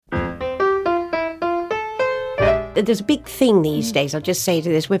There's a big thing these days, I'll just say to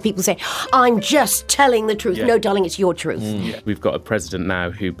this, where people say, I'm just telling the truth. Yeah. No, darling, it's your truth. Yeah. We've got a president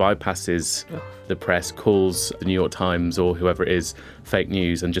now who bypasses the press, calls the New York Times or whoever it is fake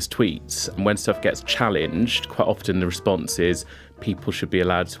news and just tweets. And when stuff gets challenged, quite often the response is people should be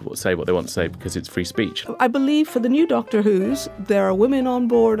allowed to say what they want to say because it's free speech. I believe for the new Doctor Who's, there are women on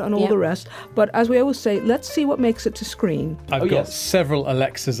board and all the rest. But as we always say, let's see what makes it to screen. I've got several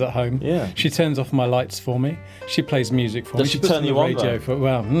Alexas at home. Yeah. She turns off my lights for me. She plays music for me. Does she puts turn on the you on, radio though? for,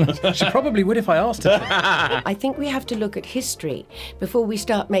 well, she probably would if I asked her to. I think we have to look at history before we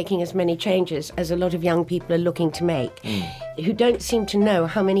start making as many changes as a lot of young people are looking to make, who don't seem to know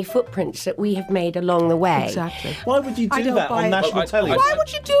how many footprints that we have made along the way. Exactly. Why would you I do don't that buy on it. national telly? Why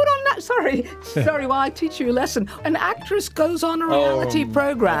would you do it on that? Sorry, while I teach you a lesson. An actress goes on a reality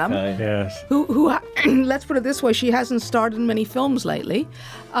program. Okay. Yes. Who let's put it this way, she hasn't starred in many films lately.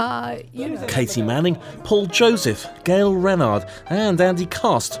 Katie Manning, Paul Joseph, Gail Renard and Andy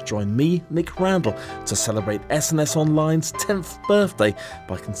Cast join me, Nick Randall, to celebrate SNS Online's 10th birthday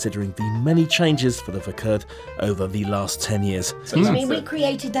by considering the many changes that have occurred over the last 10 years. I mean, we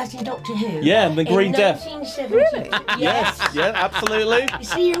created that in Doctor Who. Yeah, the Green Death. 1970. Yes. Yeah, absolutely. You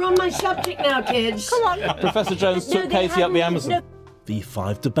see, you're on my subject now, kids. Come on. Professor Jones No, took they Katie up the haven't. Amazon. The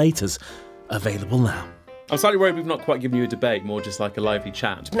 5 debaters, available now. I'm slightly worried we've not quite given you a debate, more just like a lively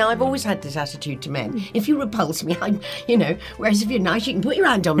chat. Now, I've always had this attitude to men. If you repulse me, I'm, whereas if you're nice, you can put your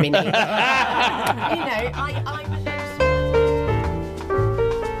hand on me. I'm...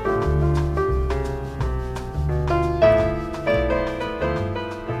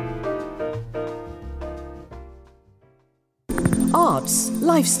 Arts,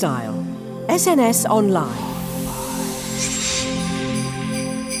 lifestyle, SNS Online.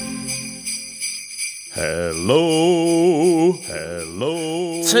 Hello.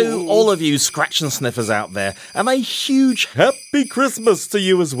 To all of you scratch and sniffers out there, and a huge happy Christmas to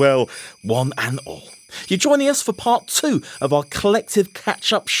you as well, one and all. You're joining us for part 2 of our collective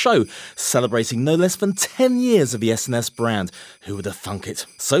catch-up show, celebrating no less than 10 years of the SNS brand. Who would have thunk it?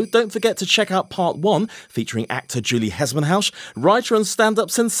 So don't forget to check out part 1, featuring actor Julie Hesmanhuis, writer and stand-up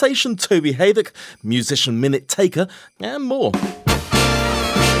sensation Toby Haydock, musician Minute Taker, and more.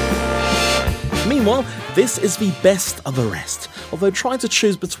 Meanwhile, this is the best of the rest, although trying to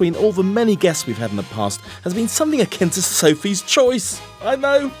choose between all the many guests we've had in the past has been something akin to Sophie's Choice. I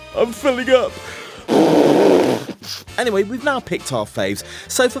know, I'm filling up. Anyway, we've now picked our faves,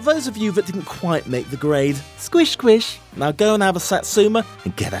 so for those of you that didn't quite make the grade, squish squish, now go and have a Satsuma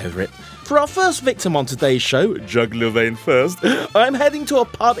and get over it. For our first victim on today's show, jugular vein first, I'm heading to a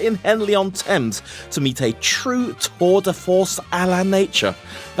pub in Henley-on-Thames to meet a true tour de force à la nature.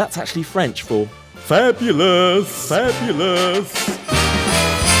 That's actually French for fabulous, fabulous.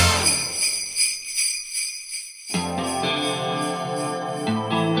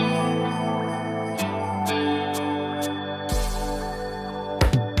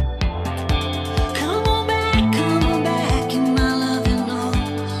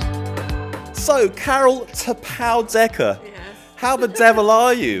 So, Carol Tapau-Decker, how the devil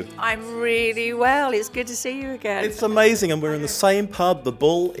are you? I'm really well. It's good to see you again. It's amazing, and we're in the same pub, The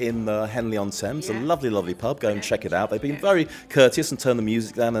Bull, in Henley-on-Thames. A lovely, lovely pub. Go and check it out. They've been very courteous and turned the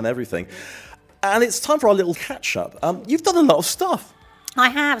music down and everything. And it's time for our little catch-up. You've done a lot of stuff. I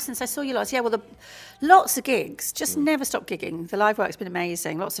have, since I saw you last. Yeah, well, lots of gigs. Just never stop gigging. The live work's been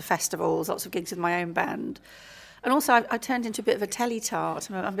amazing. Lots of festivals, lots of gigs with my own band. And also, I turned into a bit of a telly-tart.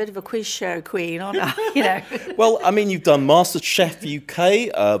 I'm a bit of a quiz show queen, aren't I? Well, I mean, you've done MasterChef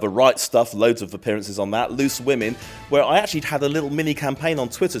UK, The Right Stuff, loads of appearances on that, Loose Women, where I actually had a little mini campaign on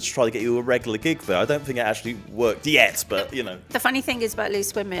Twitter to try to get you a regular gig there. I don't think it actually worked yet, but, The funny thing is about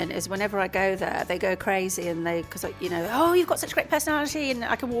Loose Women is whenever I go there, they go crazy and because oh, you've got such great personality and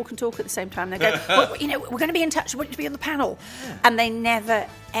I can walk and talk at the same time. They go, well, we're going to be in touch. I want you to be on the panel. Yeah. And they never,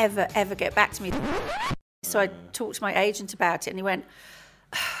 ever, ever get back to me. So I talked to my agent about it and he went,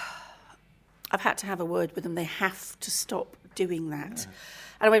 I've had to have a word with them. They have to stop doing that. Yeah.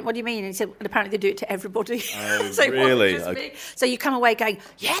 And I went, what do you mean? And he said, and apparently they do it to everybody. Oh, so really? Okay. So you come away going,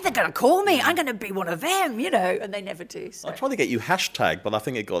 yeah, they're going to call me. I'm going to be one of them, and they never do. So. I tried to get you hashtag, but I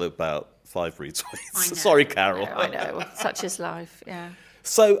think it got about 5 retweets. Sorry, Carol. I know. Such is life, yeah.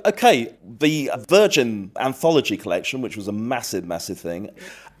 So, okay, the Virgin Anthology Collection, which was a massive, massive thing.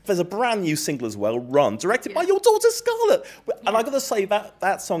 There's a brand new single as well, Run, directed by your daughter Scarlett. And I've got to say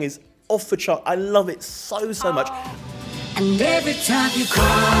that song is off the chart. I love it so much. And every time you call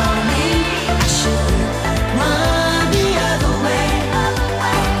me, I should run the other way.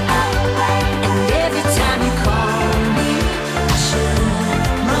 And every time you call me, I should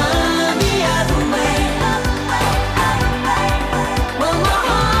run the other way.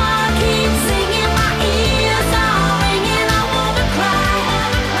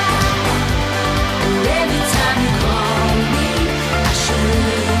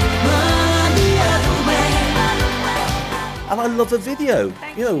 I love the video.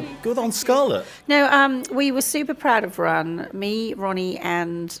 Good on Scarlett. No, we were super proud of Run. Me, Ronnie,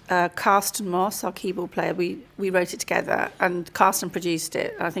 and Carsten Moss, our keyboard player. We wrote it together, and Carsten produced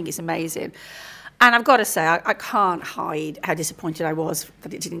it. I think it's amazing. And I've got to say, I can't hide how disappointed I was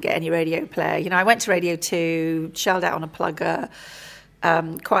that it didn't get any radio play. I went to Radio 2, shelled out on a plugger.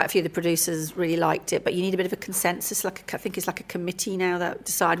 Quite a few of the producers really liked it, but you need a bit of a consensus. I think it's like a committee now that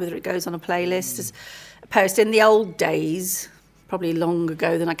decide whether it goes on a playlist. As opposed to in the old days, probably long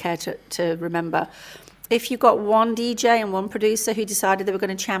ago than I care to remember, if you got one DJ and one producer who decided they were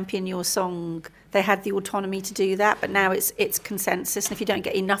going to champion your song, they had the autonomy to do that. But now it's consensus, and if you don't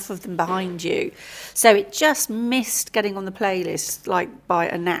get enough of them behind you, so it just missed getting on the playlist like by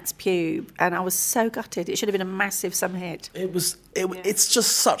a gnat's pube, and I was so gutted. It should have been a massive summer hit. It's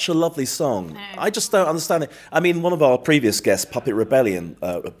just such a lovely song. I just don't understand it. I mean, one of our previous guests, Puppet Rebellion,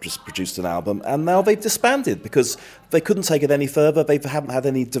 just produced an album, and now they've disbanded because they couldn't take it any further. They haven't had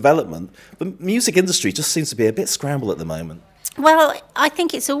any development. The music industry just seems to be a bit scrambled at the moment. Well, I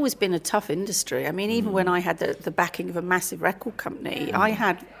think it's always been a tough industry. I mean, even when I had the backing of a massive record company, I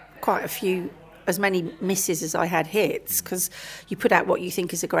had quite a few, as many misses as I had hits, because you put out what you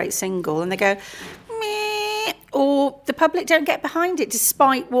think is a great single and they go, meh, or the public don't get behind it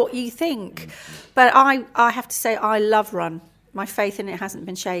despite what you think. But I have to say, I love Run. My faith in it hasn't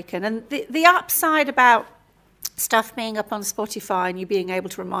been shaken. And the upside about stuff being up on Spotify and you being able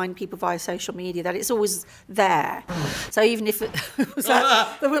to remind people via social media that it's always there. So even if it was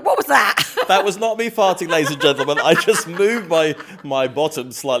like, what was that? That was not me farting, ladies and gentlemen. I just moved my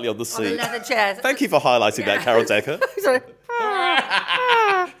bottom slightly on the seat. On the leather chair. Thank you for highlighting that, Carol Decker. Sorry.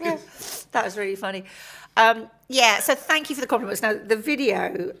 That was really funny. So thank you for the compliments. Now, the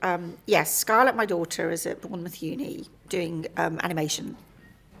video, yes, Scarlett, my daughter, is at Bournemouth Uni doing animation.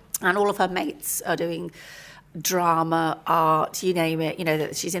 And all of her mates are doing drama, art, you name it,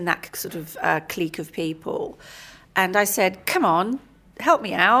 that she's in that sort of clique of people. And I said, come on, help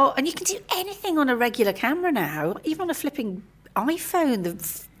me out. And you can do anything on a regular camera now, even on a flipping iPhone.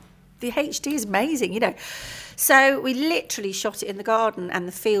 The HD is amazing, So we literally shot it in the garden and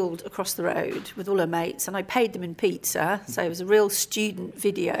the field across the road with all her mates, and I paid them in pizza. So it was a real student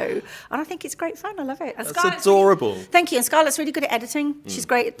video, and I think it's great fun. I love it. And That's adorable. Thank you. And Scarlett's really good at editing. She's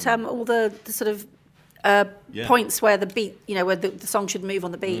great at all the sort of points where the beat, where the song should move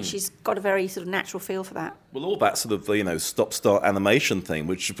on the beat. She's got a very sort of natural feel for that. Well, all that sort of, stop-start animation thing,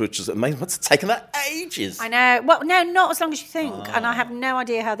 which is amazing. What's taken that ages? I know. Well, no, not as long as you think. And I have no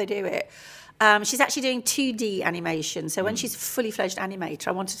idea how they do it. She's actually doing 2D animation. So when she's a fully-fledged animator,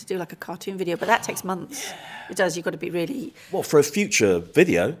 I wanted to do like a cartoon video, but that takes months. Yeah. It does. You've got to be really... Well, for a future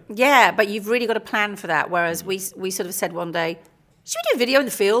video. Yeah, but you've really got to plan for that. Whereas we sort of said one day, should we do a video in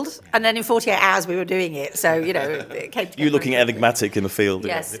the field? And then in 48 hours we were doing it. So, it came together. You looking enigmatic in the field.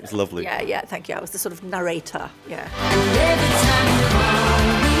 Yes. It was lovely. Yeah, thank you. I was the sort of narrator. Yeah. And every time you call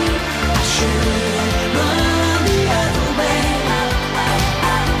me, I should run the other way.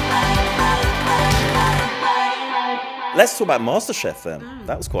 Let's talk about MasterChef then.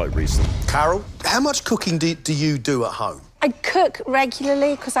 That was quite recent. Carol, how much cooking do you do at home? I cook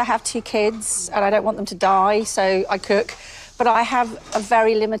regularly because I have 2 kids and I don't want them to die, so I cook. But I have a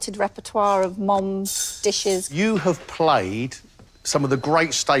very limited repertoire of mom's dishes. You have played some of the great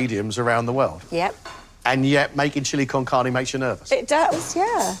stadiums around the world. Yep. And yet making chili con carne makes you nervous. It does,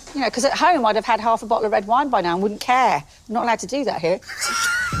 yeah. Because at home I'd have had half a bottle of red wine by now and wouldn't care. I'm not allowed to do that here.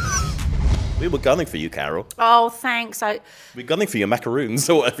 We were gunning for you, Carol. Oh, thanks. We're gunning for your macaroons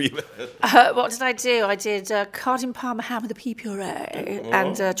or whatever you... What did I do? I did Cardigan Parma ham with a pea puree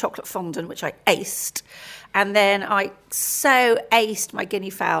and chocolate fondant, which I aced. And then I so aced my guinea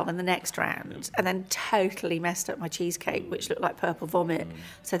fowl in the next round and then totally messed up my cheesecake, which looked like purple vomit.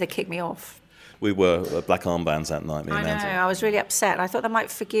 So they kicked me off. We were black armbands that night, me and Andy. I was really upset. I thought they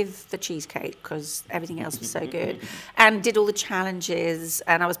might forgive the cheesecake because everything else was so good. And did all the challenges,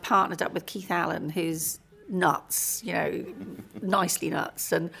 and I was partnered up with Keith Allen, who's nuts, nicely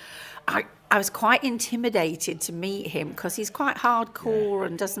nuts. And I was quite intimidated to meet him because he's quite hardcore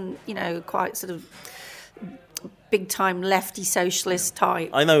and doesn't, quite sort of big-time lefty socialist type.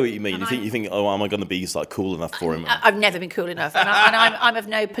 I know what you mean. You think, oh, am I going to be cool enough for him? I've never been cool enough, and I'm of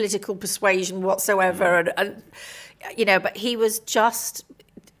no political persuasion whatsoever. And but he was just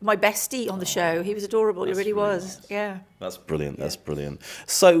my bestie on the show. He was adorable. He really was. Yeah. That's brilliant. That's brilliant.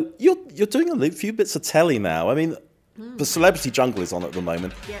 So you're doing a few bits of telly now. I mean, the Celebrity Jungle is on at the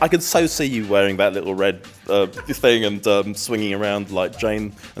moment. Yeah. I can so see you wearing that little red thing and swinging around like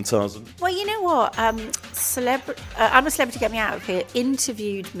Jane and Tarzan. Well, you know what? I'm a Celebrity Get Me Out of Here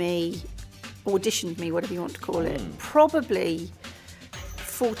interviewed me auditioned me, whatever you want to call it, probably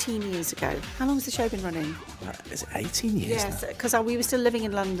 14 years ago. How long has the show been running? Is it 18 years? Yes, because we were still living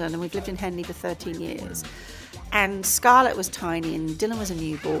in London and we've lived in Henley for 13 years. And Scarlett was tiny and Dylan was a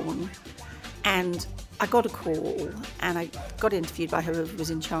newborn. And I got a call and I got interviewed by whoever was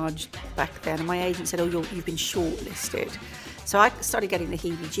in charge back then. And my agent said, you've been shortlisted. So I started getting the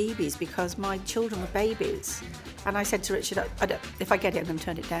heebie-jeebies because my children were babies. And I said to Richard, if I get it, I'm going to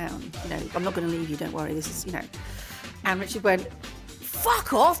turn it down. I'm not going to leave you, don't worry. This is, And Richard went,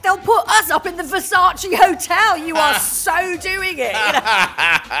 fuck off, they'll put us up in the Versace Hotel. You are so doing it.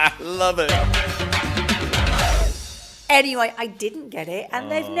 Love it. Anyway, I didn't get it,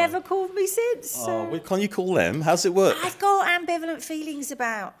 and they've never called me since. So. Can't you call them? How's it work? I've got ambivalent feelings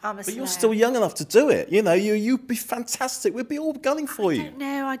about But you're still young enough to do it. You'd be fantastic. We'd be all gunning for you.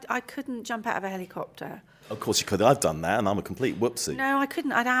 No, I couldn't jump out of a helicopter. Of course you could. I've done that, and I'm a complete whoopsie. No, I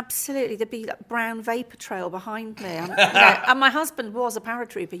couldn't. There'd be that brown vapour trail behind me. And my husband was a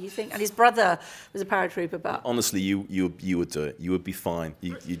paratrooper, you think, and his brother was a paratrooper. But honestly, you would do it. You would be fine.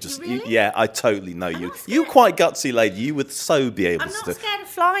 Really? Yeah, I totally know you. You're quite gutsy, lady. You would so be able to. I'm not scared of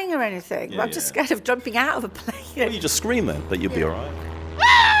flying or anything. I'm just scared of jumping out of a plane. Well, you just scream then, but you'll be all right.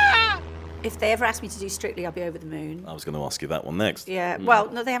 If they ever ask me to do Strictly, I'll be over the moon. I was going to ask you that one next. Yeah.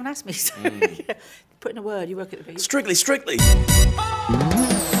 Well, no, they haven't asked me. So put in a word. You work at the beach. Strictly.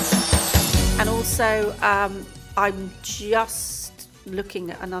 And also, I'm just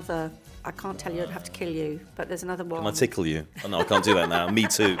looking at another. I can't tell you. I'd have to kill you. But there's another one. Can I tickle you? Oh, no, I can't do that now. Me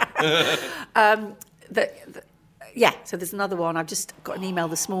too. So there's another one. I've just got an email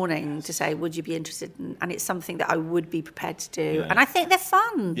this morning to say, would you be interested in, and it's something that I would be prepared to do. Yeah. And I think they're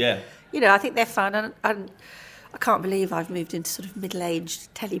fun. Yeah. I think they're fun. And I can't believe I've moved into sort of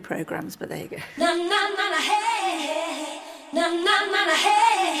middle-aged telly programmes, but there you go. Na na na na hey, na na na na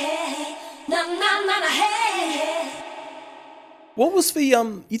hey, na na na na hey. What was the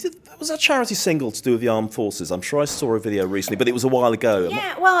was that charity single to do with the armed forces? I'm sure I saw a video recently, but it was a while ago.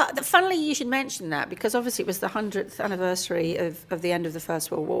 Yeah, well, funnily you should mention that because obviously it was the 100th anniversary of the end of the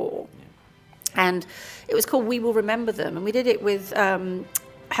First World War, and it was called "We Will Remember Them," and we did it with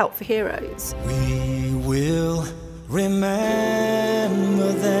Help for Heroes. We will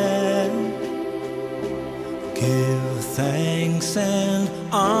remember them, give thanks and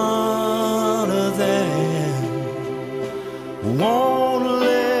honor them. Won't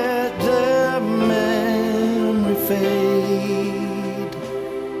let their memory fade.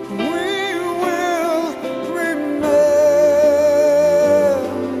 We will remember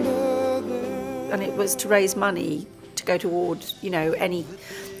them. And it was to raise money to go towards,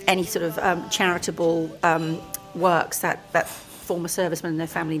 any sort of charitable works that former servicemen and their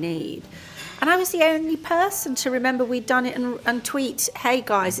family need. And I was the only person to remember we'd done it and tweet, hey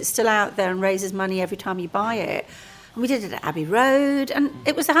guys, it's still out there and raises money every time you buy it. And we did it at Abbey Road, and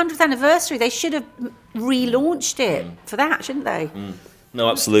it was the 100th anniversary. They should have relaunched it for that, shouldn't they? No,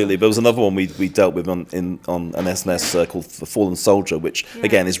 absolutely. There was another one we dealt with on an SNS called The Fallen Soldier, which,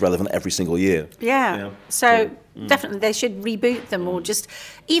 again, is relevant every single year. Yeah. So definitely they should reboot them or just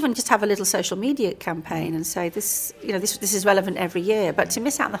have a little social media campaign and say this is relevant every year. But to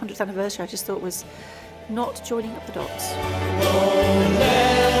miss out on the 100th anniversary, I just thought was not joining up the dots.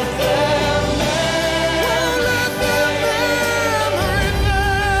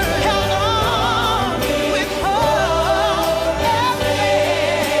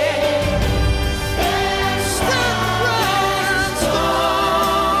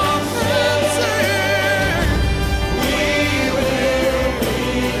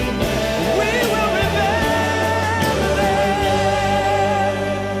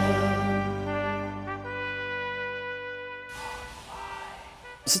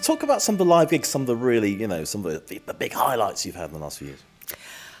 So talk about some of the live gigs, some of the really, some of the big highlights you've had in the last few years.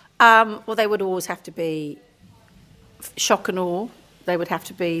 Well, they would always have to be shock and awe. They would have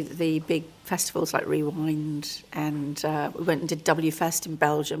to be the big festivals like Rewind, and we went and did WFest in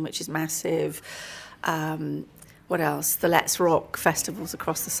Belgium, which is massive. What else? The Let's Rock festivals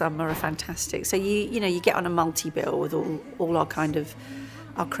across the summer are fantastic. So you get on a multi-bill with all our kind of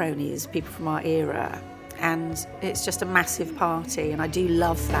our cronies, people from our era. And it's just a massive party, and I do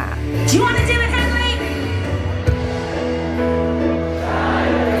love that. Do you want to do it, Henry?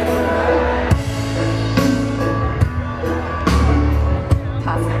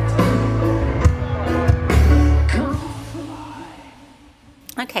 Perfect.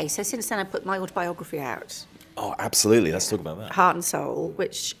 Okay, so since then I put my autobiography out. Oh, absolutely. Let's talk about that. Heart and Soul,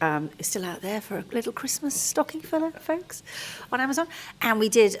 which is still out there for a little Christmas stocking filler, folks, on Amazon. And we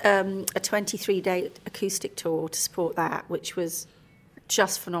did a 23-day acoustic tour to support that, which was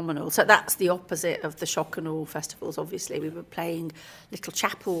just phenomenal. So that's the opposite of the Shock and Awe festivals, obviously. We were playing little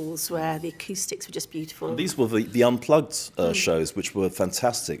chapels where the acoustics were just beautiful. And these were the unplugged shows, which were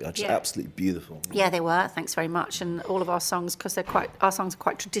fantastic, just absolutely beautiful. Yeah, they were. Thanks very much. And all of our songs, because our songs are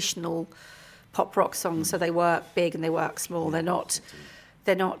quite traditional pop rock songs, so they work big and they work small. They're not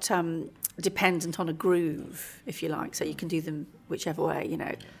dependent on a groove, if you like, so you can do them whichever way, you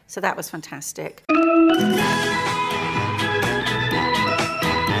know. So that was fantastic.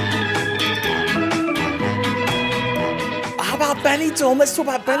 How about Benidorm? Let's talk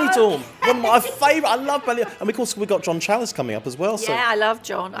about Benidorm. One of my favourite. I love Benidorm. And of course, we've got John Chalice coming up as well. So. Yeah, I love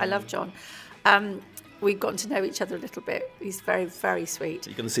John. We've gotten to know each other a little bit. He's very, very sweet.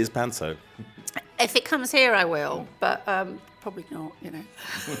 You're going to see his panto? If it comes here, I will, but probably not, you know.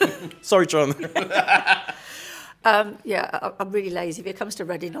 Sorry, John. I'm really lazy. If it comes to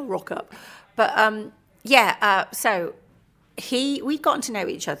Reading, I'll rock up. But so we'd gotten to know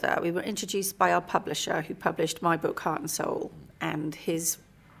each other. We were introduced by our publisher, who published my book, Heart and Soul, and his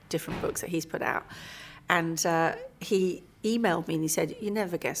different books that he's put out. And he emailed me and he said, "You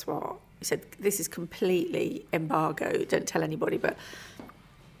never guess what?" He said, "This is completely embargoed. Don't tell anybody, but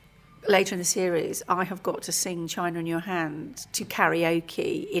later in the series, I have got to sing China in Your Hand to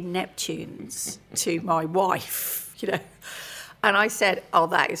karaoke in Neptune's to my wife, you know." And I said, "Oh,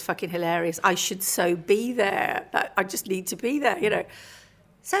 that is fucking hilarious. I should so be there. I just need to be there, you know."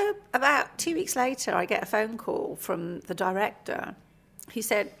 So about 2 weeks later, I get a phone call from the director. He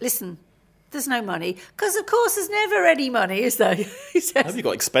said, "Listen, there's no money," because of course there's never any money, is there? He says, Have you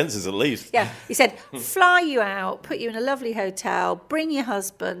got expenses at least? Yeah. He said, "Fly you out, put you in a lovely hotel, bring your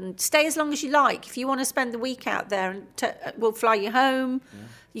husband, stay as long as you like. If you want to spend the week out there, and we'll fly you home. Yeah.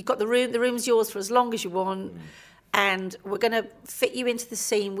 You've got the room. The room's yours for as long as you want. And we're going to fit you into the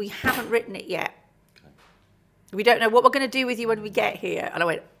scene. We haven't written it yet. Okay. We don't know what we're going to do with you when we get here." And I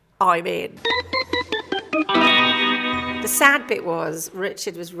went, "I'm in." The sad bit was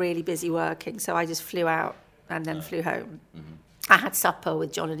Richard was really busy working, so I just flew out and then flew home. Mm-hmm. I had supper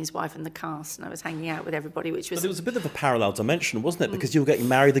with John and his wife and the cast, and I was hanging out with everybody, which was... But it was a bit of a parallel dimension, wasn't it? Because you were getting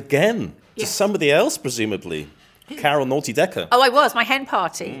married again to somebody else, presumably. Carol Naughty Decker. Oh, I was. My hen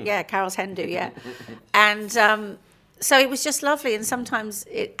party. Yeah, Carol's hen do, yeah. And so it was just lovely, and sometimes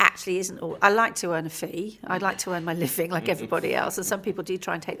it actually isn't all... I like to earn a fee. I'd like to earn my living like everybody else, and some people do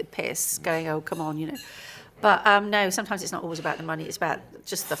try and take the piss, going, "Oh, come on, you know." But no, sometimes it's not always about the money. It's about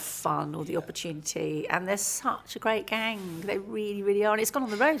just the fun or the opportunity. And they're such a great gang. They really, really are. And it's gone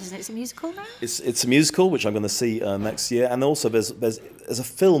on the road, isn't it? It's a musical now? It's a musical, which I'm going to see next year. And also there's a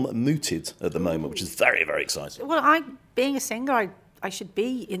film mooted at the moment, which is very, very exciting. Well, being a singer, I should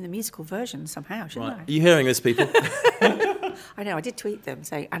be in the musical version somehow, shouldn't I? Are you hearing this, people? I know, I did tweet them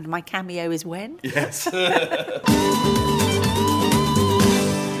saying, "And my cameo is when?" Yes.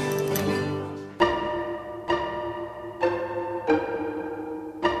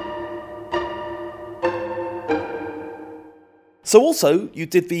 So also, you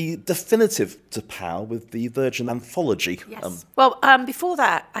did the definitive to Pal with the Virgin Anthology. Yes. Well, before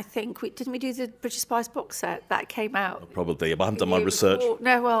that, I think, didn't we do the British Spice box set? That came out. Probably, but I haven't done my research.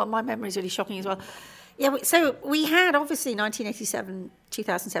 No, well, my memory is really shocking as well. Yeah, so we had, obviously, 1987,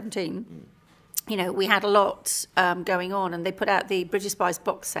 2017, you know, we had a lot going on, and they put out the British Spice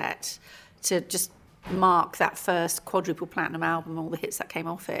box set to just mark that first quadruple platinum album, all the hits that came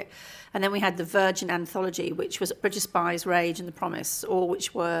off it. And then we had the Virgin Anthology, which was British Spies, Rage and The Promise, all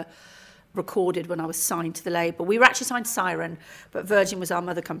which were recorded when I was signed to the label. We were actually signed to Siren, but Virgin was our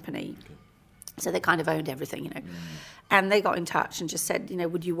mother company. Okay. So they kind of owned everything, you know. And they got in touch and just said, you know,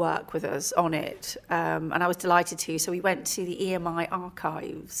 would you work with us on it? And I was delighted to. So we went to the EMI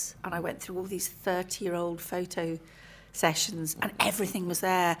archives, and I went through all these 30-year-old photo sessions, and everything was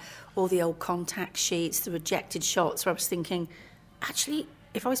there. All the old contact sheets, the rejected shots, where I was thinking, actually,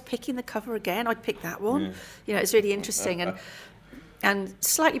 if I was picking the cover again, I'd pick that one. Yeah. You know, it's really interesting and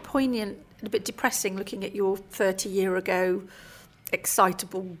slightly poignant, a bit depressing, looking at your 30-year-ago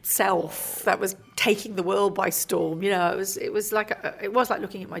excitable self that was taking the world by storm. You know, it was like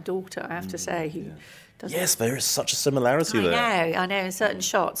looking at my daughter, I have to say. Yes, there is such a similarity there. I know. In certain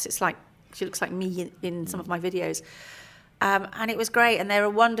shots, it's like she looks like me in some of my videos, and it was great. And they're a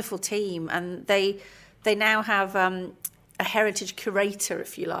wonderful team, and they now have a heritage curator,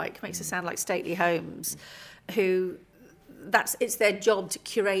 if you like. Makes it sound like Stately Homes, who. It's their job to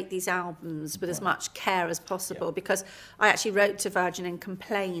curate these albums with as much care as possible, because I actually wrote to Virgin and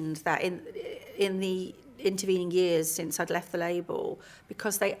complained that in the intervening years since I'd left the label,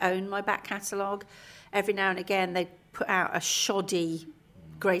 because they own my back catalogue, every now and again they put out a shoddy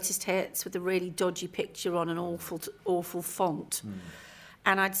greatest hits with a really dodgy picture on an awful font.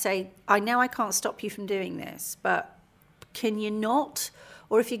 And I'd say, I know I can't stop you from doing this, but can you not?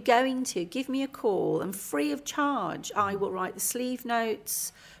 Or if you're going to, give me a call, and free of charge, I will write the sleeve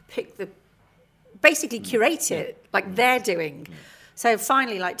notes, basically curate it like they're doing. So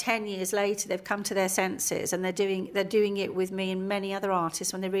finally, like 10 years later, they've come to their senses, and they're doing it with me and many other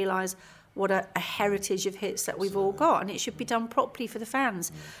artists when they realise what a heritage of hits that we've all got, and it should be done properly for the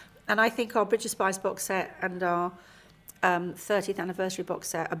fans. And I think our Bridge of Spies box set and our 30th anniversary box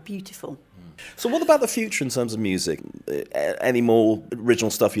set are beautiful. So what about the future in terms of music? Any more original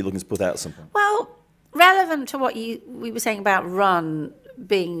stuff you're looking to put out at some point? Well, relevant to what we were saying about Run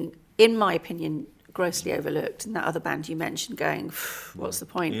being, in my opinion, grossly overlooked, and that other band you mentioned going, what's the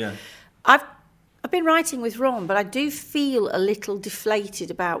point? Yeah. I've been writing with Ron, but I do feel a little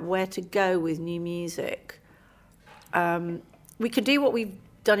deflated about where to go with new music. We could do what we've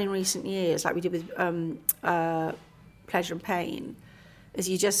done in recent years, like we did with Pleasure and Pain, is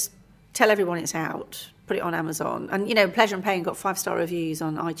you just tell everyone it's out, put it on Amazon. And, Pleasure and Pain got 5-star reviews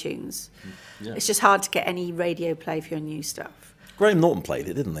on iTunes. Yeah. It's just hard to get any radio play for your new stuff. Graham Norton played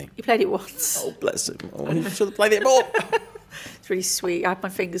it, didn't he? He played it once. Oh, bless him. Oh, he should have played it more. It's really sweet. I had my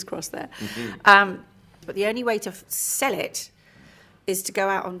fingers crossed there. Mm-hmm. But the only way to sell it is to go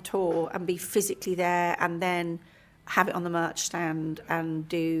out on tour and be physically there, and then have it on the merch stand and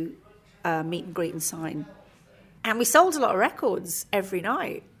do meet and greet and sign. And we sold a lot of records every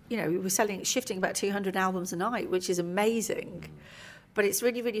night. We were shifting about 200 albums a night, which is amazing. But it's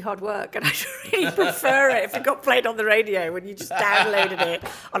really, really hard work, and I'd really prefer it if it got played on the radio when you just downloaded it,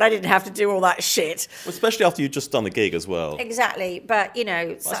 and I didn't have to do all that shit. Well, especially after you've just done the gig as well. Exactly, but,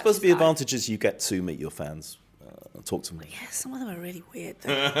 I suppose the advantage is you get to meet your fans and talk to them. Yeah, some of them are really weird,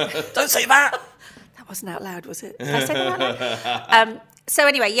 though. Don't say that! That wasn't out loud, was it? Did I say that out loud? So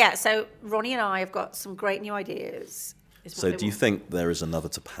anyway, so Ronnie and I have got some great new ideas. So do you think there is another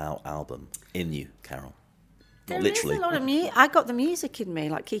To Pow album in you, Carol? There literally. is a lot of music. I got the music in me,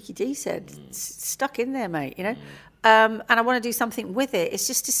 like Kiki D said. It's stuck in there, mate, and I want to do something with it. It's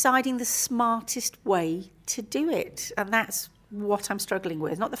just deciding the smartest way to do it. And that's what I'm struggling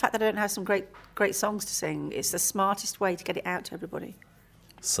with. Not the fact that I don't have some great songs to sing. It's the smartest way to get it out to everybody.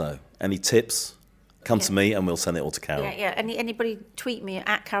 So, any tips? Come to me and we'll send it all to Carol. Yeah. Anybody tweet me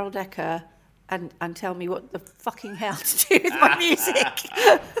at Carol Decker and tell me what the fucking hell to do with my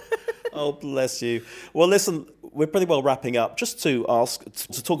music. Oh, bless you. Well, listen, we're pretty well wrapping up. Just to ask,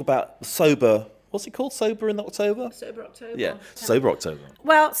 to talk about Sober, what's it called? Sober in October? Sober October. Yeah, Sober October.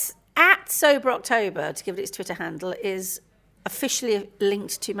 Well, at Sober October, to give it its Twitter handle, is officially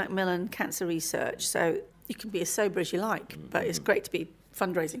linked to Macmillan Cancer Research. So you can be as sober as you like, but it's great to be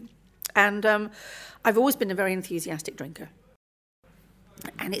fundraising. And I've always been a very enthusiastic drinker.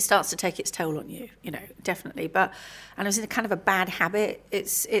 And it starts to take its toll on you, definitely. And I was in a kind of a bad habit.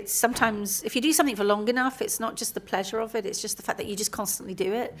 It's sometimes, if you do something for long enough, it's not just the pleasure of it, it's just the fact that you just constantly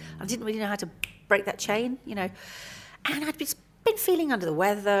do it. I didn't really know how to break that chain, And I'd been feeling under the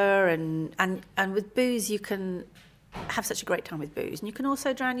weather, and with booze you can have such a great time with booze. And you can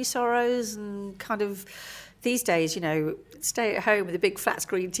also drown your sorrows and kind of, these days, stay at home with a big flat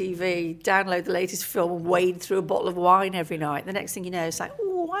screen TV, download the latest film and wade through a bottle of wine every night. The next thing you know, it's like,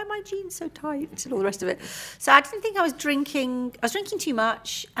 oh, why are my jeans so tight? And all the rest of it. So I didn't think I was drinking. I was drinking too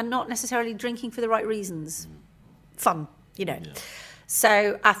much and not necessarily drinking for the right reasons. Fun, Yeah.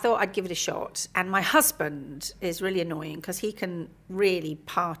 So I thought I'd give it a shot. And my husband is really annoying because he can really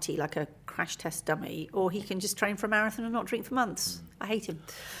party like a crash test dummy, or he can just train for a marathon and not drink for months. I hate him.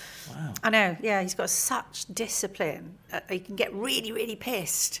 Wow. I know, yeah, he's got such discipline. He can get really, really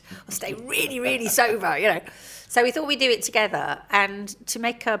pissed or stay really, really sober, So we thought we'd do it together, and to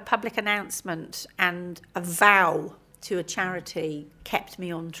make a public announcement and a vow to a charity kept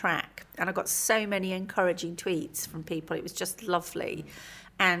me on track. And I got so many encouraging tweets from people. It was just lovely.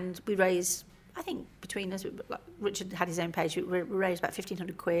 And we raised, I think, between us, Richard had his own page, we raised about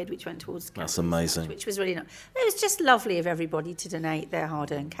 1,500 quid, which went towards cancer. That's amazing. Which was really nice. It was just lovely of everybody to donate their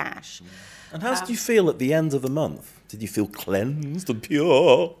hard-earned cash. And how did you feel at the end of the month? Did you feel cleansed and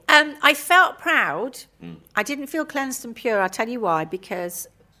pure? I felt proud. I didn't feel cleansed and pure. I'll tell you why. Because,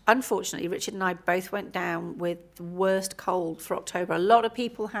 unfortunately, Richard and I both went down with the worst cold for October. A lot of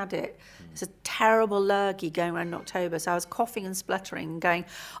people had it. It's a terrible lurgy going around in October. So I was coughing and spluttering and going,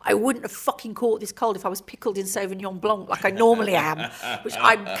 I wouldn't have fucking caught this cold if I was pickled in Sauvignon Blanc like I normally am, which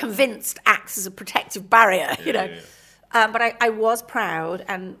I'm convinced acts as a protective barrier, But I was proud,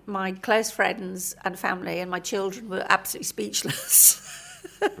 and my close friends and family and my children were absolutely speechless.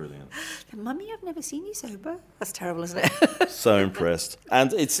 Brilliant. Mummy, I've never seen you sober. That's terrible, isn't it? So impressed.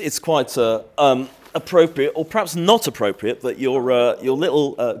 And it's quite appropriate, or perhaps not appropriate, that your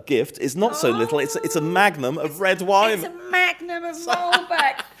little gift is not so little. It's a magnum of red wine. It's a magnum of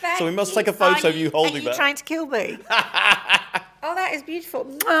Malbec. So we must take a photo of you holding that. Are you trying to kill me? Oh, that is beautiful.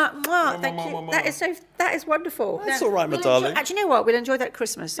 Mwah, mwah. Thank you. That is wonderful. That's all right, my darling. Actually, you know what? We'll enjoy that at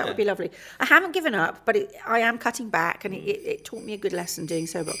Christmas. That would be lovely. I haven't given up, but I am cutting back, and it taught me a good lesson doing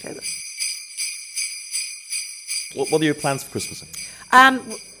Sober October. What are your plans for Christmas?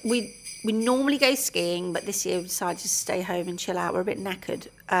 We normally go skiing, but this year we decided to stay home and chill out. We're a bit knackered.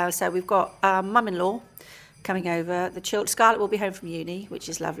 So we've got mum-in-law coming over. Scarlett will be home from uni, which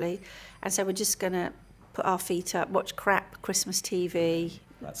is lovely. And so we're just going to put our feet up, watch crap Christmas TV.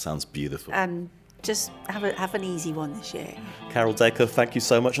 That sounds beautiful. And just have an easy one this year. Carol Decker, thank you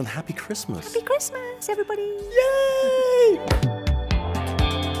so much, and happy Christmas. Happy Christmas, everybody. Yay!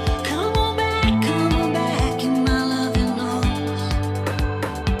 Come on back in my loving arms.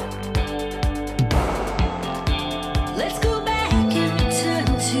 Let's go back and return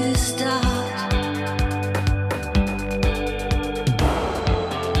to the start.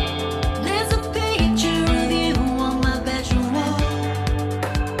 There's a picture of you on my bedroom wall.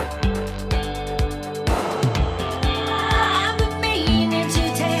 I've been meaning to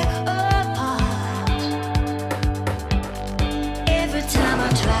tear apart. Every time I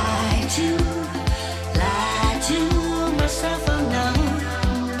try to lie to myself, I know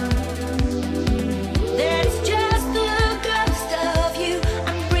that it's just the ghost of you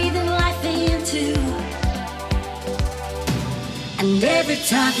I'm breathing life into. And every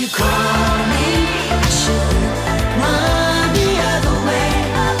time you call me, I should run the other way.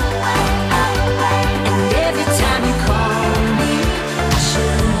 And every time you call me, I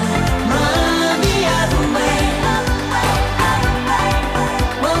should run the other way.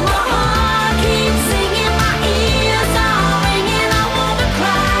 Well, my heart keeps singing, my ears are ringing, I wanna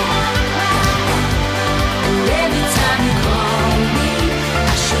cry. And every time you call me,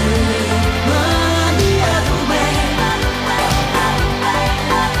 I should run the other way.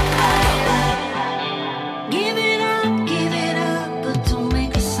 Give it up, but don't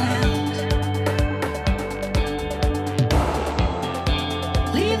make a sound.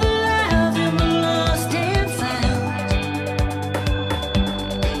 Leave the love in the lost and found.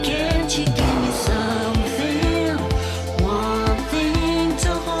 Can't you give me something, one thing to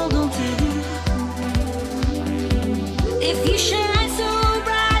hold on to? If you shine so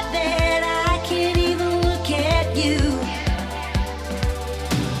bright that I can't even look at you.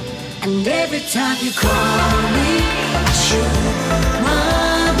 And every time you call me, I should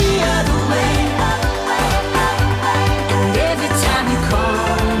run the other way. And every time you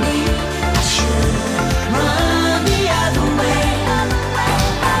call me, I should run the other way.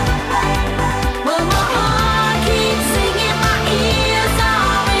 Well, my heart keeps singing, my ears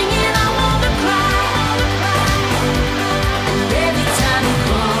are ringing, I wanna cry. And every time you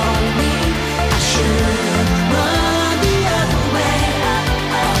call me, I should run the other way.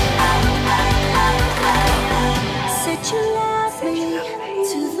 Said you love me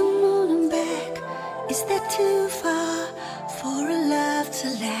to the moon and back. Is that too far for a love to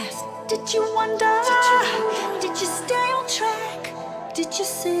last? Did you wonder? Did you stay on track? Did you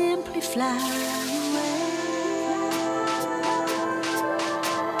simply fly away?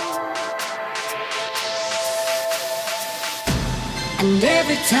 And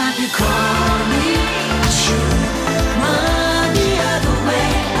every time you call me, I should run the other way.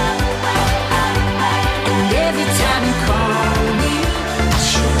 And every time you call me, I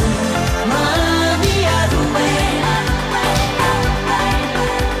should run the other way.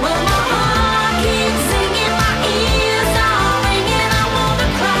 Well, my heart keeps singing, my ears are ringing, I wanna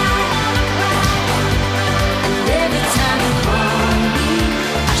cry. And every time you call me,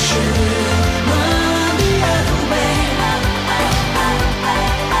 I should run the other way.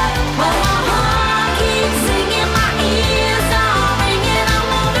 Well, my heart keeps singing, my ears are ringing, I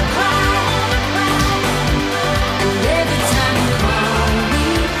wanna cry. And every time you call me,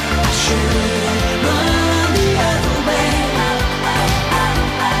 I should run the other way.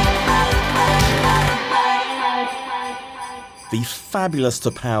 The fabulous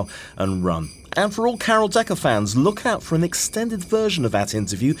T'Pau and Run. And for all Carol Decker fans, look out for an extended version of that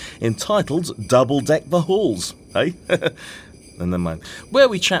interview entitled Double Deck the Halls. Hey? Never mind. Where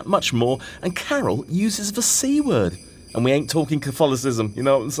we chat much more, and Carol uses the C word. And we ain't talking Catholicism, you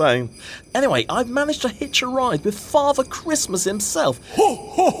know what I'm saying? Anyway, I've managed to hitch a ride with Father Christmas himself.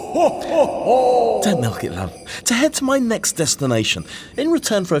 Don't milk it, love. To head to my next destination, in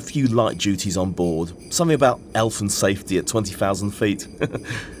return for a few light duties on board. Something about elf and safety at 20,000 feet.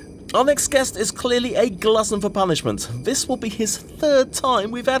 Our next guest is clearly a glutton for punishment. This will be his third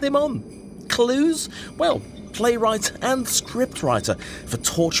time we've had him on. Clues? Well, playwright and scriptwriter for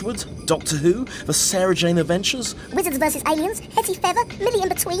Torchwood, Doctor Who, The Sarah Jane Adventures, Wizards vs. Aliens, Hetty Feather, Millie in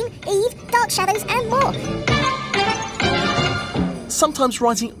Between, Eve, Dark Shadows and more. Sometimes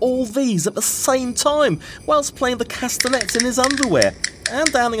writing all these at the same time whilst playing the castanets in his underwear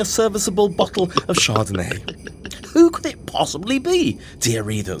and downing a serviceable bottle of Chardonnay. Who could it possibly be, dear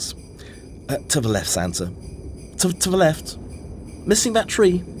readers? To the left, Santa. To the left. Missing that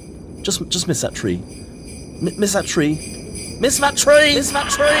tree. Just miss that tree. Miss that tree. Miss that tree! Miss that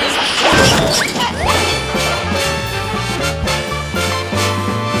tree! Miss that tree!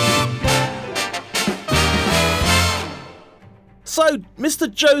 So,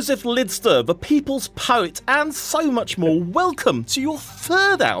 Mr. Joseph Lidster, the people's poet, and so much more, welcome to your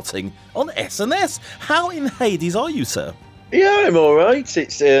third outing on SNS. How in Hades are you, sir? Yeah, I'm all right.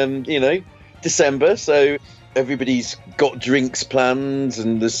 It's, December, so everybody's got drinks planned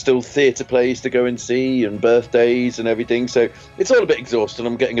and there's still theatre plays to go and see and birthdays and everything. So it's all a bit exhausting.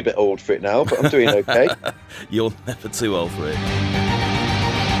 I'm getting a bit old for it now, but I'm doing okay. You're never too old for it.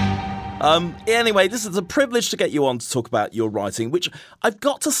 Anyway, this is a privilege to get you on to talk about your writing, which I've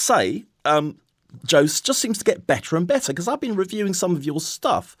got to say, Joe, just seems to get better and better because I've been reviewing some of your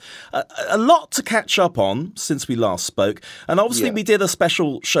stuff. A lot to catch up on since we last spoke. And obviously we did a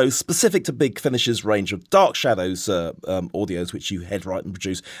special show specific to Big Finish's range of Dark Shadows audios, which you head write and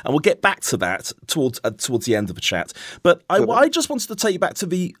produce. And we'll get back to that towards the end of the chat. But I just wanted to take you back to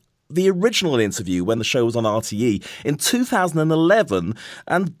the original interview when the show was on RTE in 2011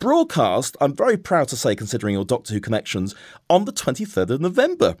 and broadcast, I'm very proud to say, considering your Doctor Who connections, on the 23rd of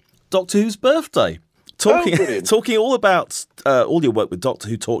November, Doctor Who's birthday. Talking all about all your work with Doctor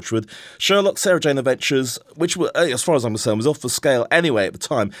Who, Torchwood, Sherlock, Sarah Jane Adventures, which, were, as far as I'm concerned, was off the scale anyway at the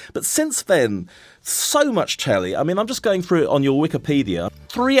time. But since then, so much telly. I mean, I'm just going through it on your Wikipedia.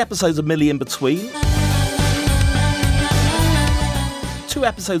 3 episodes of Millie in Between. 2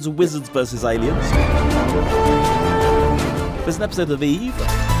 episodes of Wizards vs. Aliens. There's an episode of Eve.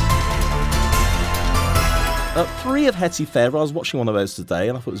 3 of Hetty Feather. I was watching one of those today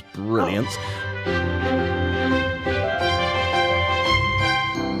and I thought it was brilliant.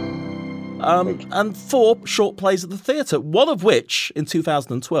 And 4 short plays at the theatre, one of which, in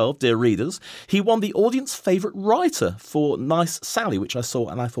 2012, dear readers, he won the audience favourite writer for Nice Sally, which I saw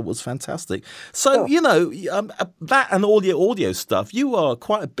and I thought was fantastic. So, that and all your audio stuff, you are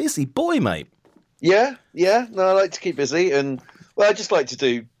quite a busy boy, mate. Yeah. No, I like to keep busy. And, well, I just like to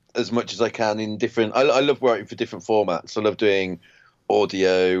do as much as I can in different... I love writing for different formats. I love doing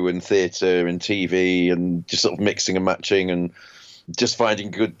audio and theatre and TV and just sort of mixing and matching and just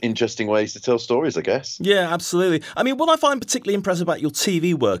finding good, interesting ways to tell stories, I guess. Yeah, absolutely. I mean, what I find particularly impressive about your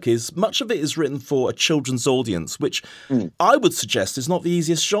TV work is much of it is written for a children's audience, which I would suggest is not the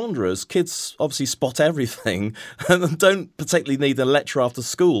easiest genre, as kids obviously spot everything and don't particularly need a lecture after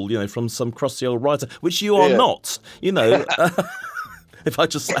school, from some crusty old writer, which you are not, if I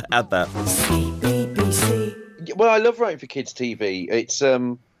just add that. Well, I love writing for kids' TV. It's...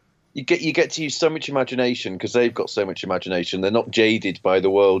 You get to use so much imagination because they've got so much imagination. They're not jaded by the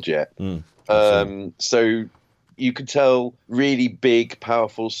world yet. So you can tell really big,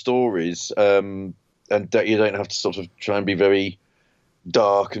 powerful stories, and that you don't have to sort of try and be very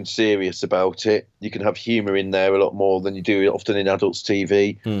dark and serious about it. You can have humour in there a lot more than you do often in adults'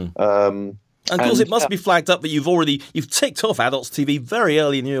 TV. And of course, it must be flagged up that you've ticked off adults' TV very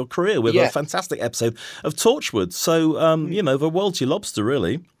early in your career with a fantastic episode of Torchwood. So, the world's your lobster,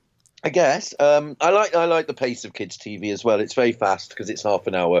 really. I guess. I like the pace of kids' TV as well. It's very fast because it's half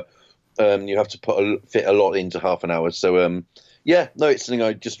an hour. You have to fit a lot into half an hour. So, it's something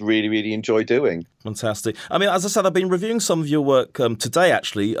I just really, really enjoy doing. Fantastic. I mean, as I said, I've been reviewing some of your work today,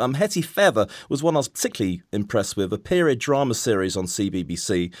 actually. Hetty Feather was one I was particularly impressed with, a period drama series on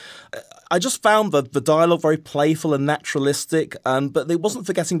CBBC. I just found the dialogue very playful and naturalistic, but it wasn't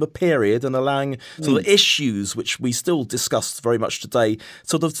forgetting the period and allowing sort of issues, which we still discussed very much today,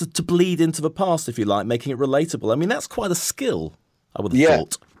 sort of to bleed into the past, if you like, making it relatable. I mean, that's quite a skill, I would have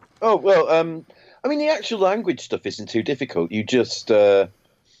thought. Oh, well, I mean, the actual language stuff isn't too difficult. You just...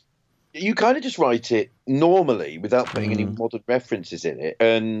 you kind of just write it normally without putting any modern references in it,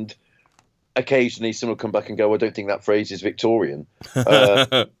 and occasionally someone will come back and go, I don't think that phrase is Victorian.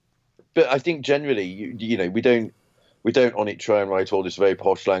 But I think generally, we don't on it try and write all this very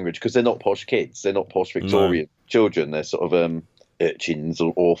posh language because they're not posh kids. They're not posh Victorian children. They're sort of urchins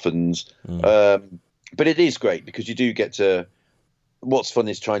or orphans. But it is great because you do get to... What's fun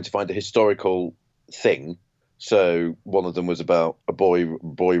is trying to find a historical thing So one of them was about a boy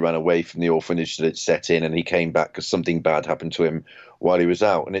ran away from the orphanage that it set in, and he came back because something bad happened to him while he was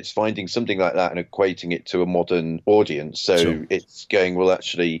out. And it's finding something like that and equating it to a modern audience. So it's going, well,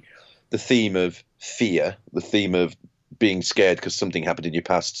 actually, the theme of fear, the theme of being scared because something happened in your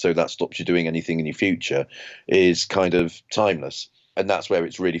past, so that stops you doing anything in your future, is kind of timeless. And that's where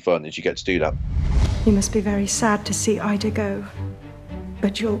it's really fun, is you get to do that. You must be very sad to see Ida go,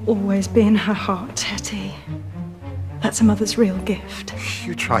 but you'll always be in her heart, Hetty. That's a mother's real gift.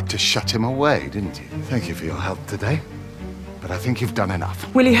 You tried to shut him away, didn't you? Thank you for your help today, but I think you've done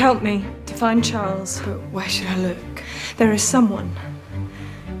enough. Will you help me to find Charles? But where should I look? There is someone.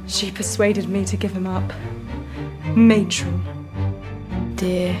 She persuaded me to give him up. Matron.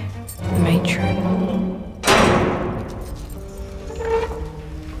 Dear Matron.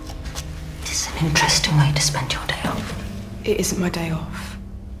 This is an interesting way to spend your day off. It isn't my day off.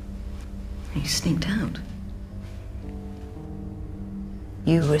 You sneaked out.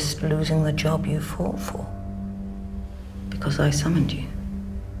 You risked losing the job you fought for. Because I summoned you.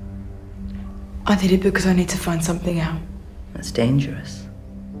 I did it because I need to find something out. That's dangerous.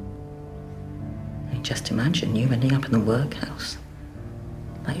 I mean, just imagine you ending up in the workhouse.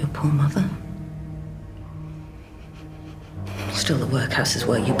 Like your poor mother. Still, the workhouse is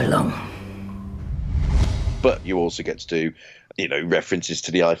where you belong. But you also get to do, references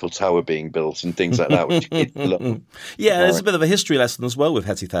to the Eiffel Tower being built and things like that, which kids love. Yeah, there's a bit of a history lesson as well with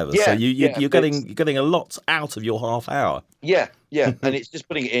Hetty Feathers. Yeah, so you're getting a lot out of your half hour. Yeah, and it's just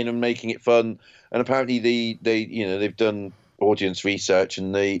putting it in and making it fun. And apparently they've done audience research,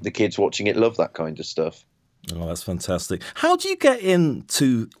 and the kids watching it love that kind of stuff. Oh, that's fantastic. How do you get in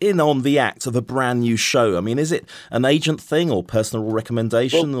on the act of a brand new show? I mean, is it an agent thing or personal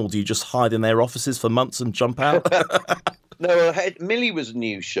recommendation, or do you just hide in their offices for months and jump out? No, Millie was a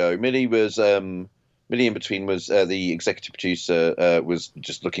new show. Millie in Between was the executive producer, was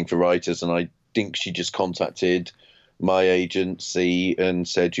just looking for writers, and I think she just contacted my agency and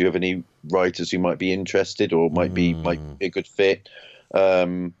said, do you have any writers who might be interested or might be a good fit?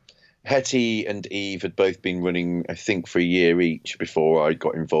 Hetty and Eve had both been running, I think, for a year each before I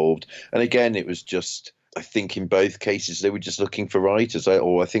got involved. And again, it was just, I think in both cases, they were just looking for writers.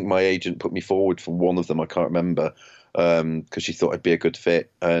 I think my agent put me forward for one of them. I can't remember, because she thought I'd be a good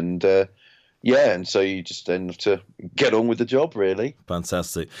fit. And and so you just then have to get on with the job, really.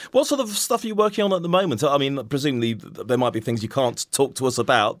 Fantastic. What sort of stuff are you working on at the moment? I mean, presumably there might be things you can't talk to us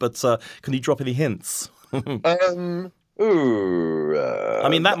about, but can you drop any hints? I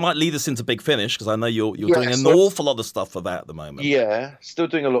mean, that might lead us into Big Finish, because I know you're doing an awful lot of stuff for that at the moment. Yeah, still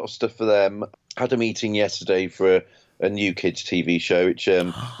doing a lot of stuff for them. Had a meeting yesterday for a new kids TV show, which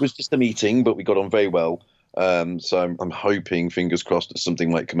was just a meeting, but we got on very well. So I'm hoping, fingers crossed, that something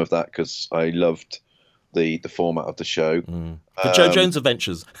might come of that, because I loved the format of the show. The Joe Jones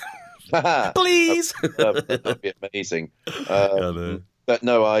Adventures. Please! That'd be amazing. But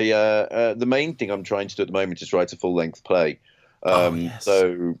no, the main thing I'm trying to do at the moment is write a full-length play.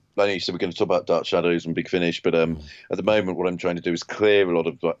 So I know you said we're going to talk about Dark Shadows and Big Finish, but at the moment what I'm trying to do is clear a lot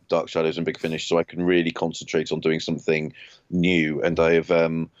of Dark Shadows and Big Finish so I can really concentrate on doing something new. And I have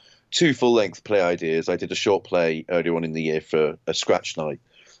 2 full-length play ideas. I did a short play earlier on in the year for a scratch night.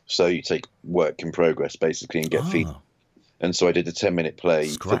 So you take work in progress, basically, and get feedback. And so I did a 10-minute play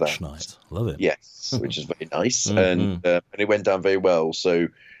for that. Scratch night. Love it. Yes, which is very nice. And it went down very well. So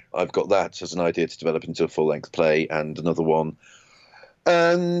I've got that as an idea to develop into a full-length play, and another one.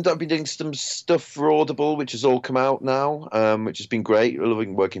 And I've been doing some stuff for Audible, which has all come out now, which has been great. I love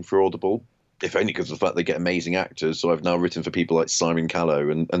working for Audible, if only because of the fact they get amazing actors. So I've now written for people like Simon Callow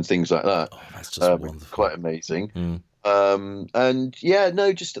and things like that. Oh, that's just wonderful. Quite amazing.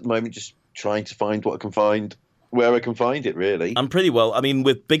 Just at the moment, just trying to find what I can find, where I can find it, really. And pretty well. I mean,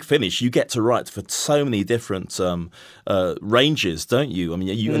 with Big Finish, you get to write for so many different ranges, don't you? I mean,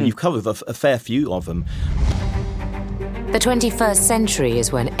 and you've covered a fair few of them. The 21st century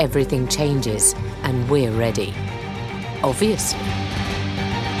is when everything changes, and we're ready. Obviously.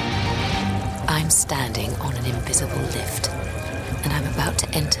 I'm standing on an invisible lift, and I'm about to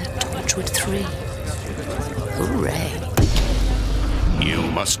enter Torchwood 3. Hooray. You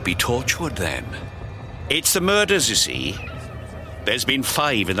must be Torchwood, then. It's the murders, you see. There's been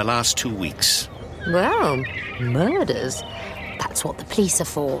 5 in the last 2 weeks. Well, murders? That's what the police are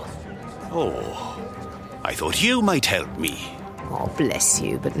for. Oh, I thought you might help me. Oh, bless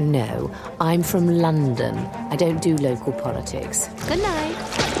you, but no. I'm from London. I don't do local politics. Good night.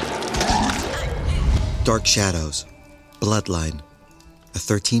 Dark Shadows, Bloodline, a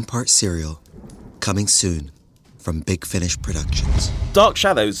 13-part serial, coming soon from Big Finish Productions. Dark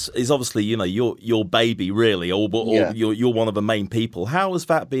Shadows is obviously, your baby, really, or you're one of the main people. How has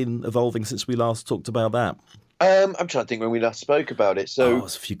that been evolving since we last talked about that? I'm trying to think when we last spoke about it. So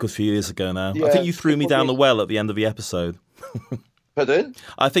it's a good few years ago now. Yeah, I think you threw me down the well at the end of the episode. Pardon?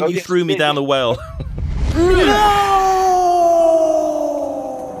 I think you threw me down the well.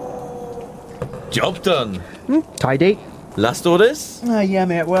 Job done. Tidy. Last orders? Yeah,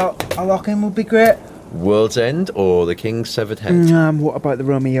 mate. Well, a lock-in would be great. World's End or The King's Severed Head? What about the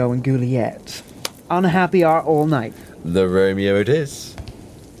Romeo and Juliet? Unhappy art all night. The Romeo it is.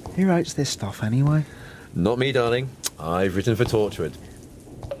 Who writes this stuff, anyway? Not me, darling. I've written for Torchwood.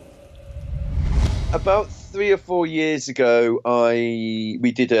 About 3 or 4 years ago,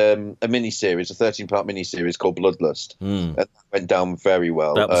 we did a mini-series, a 13-part mini-series called Bloodlust. And that went down very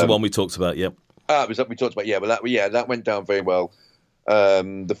well. That was the one we talked about, yep. It was that we talked about, yeah. But that went down very well.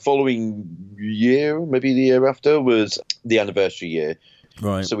 The following year, maybe the year after, was the anniversary year.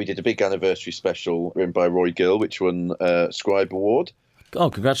 Right. So we did a big anniversary special written by Roy Gill, which won Scribe Award. Oh,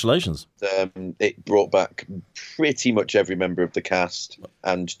 congratulations. It brought back pretty much every member of the cast,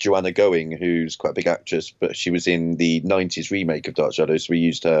 and Joanna Going, who's quite a big actress, but she was in the 90s remake of Dark Shadows, so we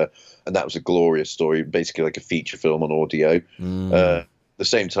used her, and that was a glorious story, basically like a feature film on audio. The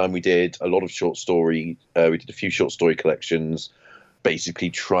same time we did a lot of short story, we did a few short story collections, basically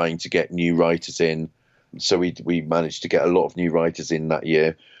trying to get new writers in. So we managed to get a lot of new writers in that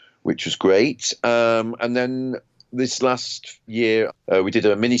year, which was great. And then this last year, we did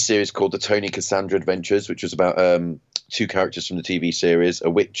a mini-series called The Tony Cassandra Adventures, which was about 2 characters from the TV series, a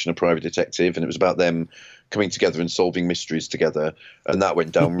witch and a private detective, and it was about them coming together and solving mysteries together. And that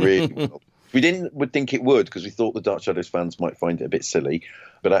went down really well. We would think it would, because we thought the Dark Shadows fans might find it a bit silly,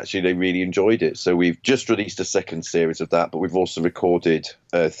 but actually they really enjoyed it. So we've just released a second series of that, but we've also recorded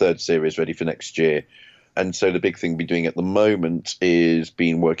a third series ready for next year. And so the big thing we're doing at the moment is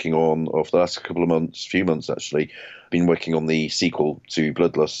been working on, or for the last few months actually, been working on the sequel to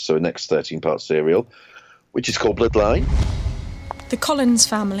Bloodlust, so next 13-part serial, which is called Bloodline. The Collins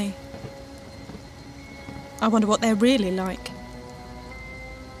family. I wonder what they're really like.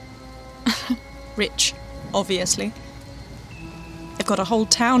 Rich, obviously. They've got a whole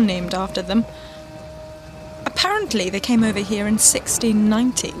town named after them. Apparently they came over here in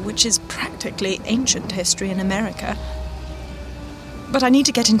 1690, which is practically ancient history in America. But I need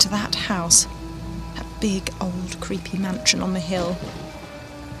to get into that house. That big, old, creepy mansion on the hill.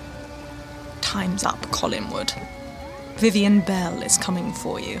 Time's up, Collinwood. Vivian Bell is coming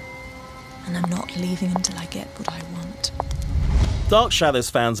for you. And I'm not leaving until I get what I want. Dark Shadows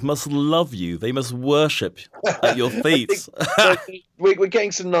fans must love you. They must worship at your feet. We're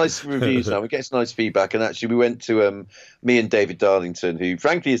getting some nice reviews now. We're getting some nice feedback. And actually, we went to me and David Darlington, who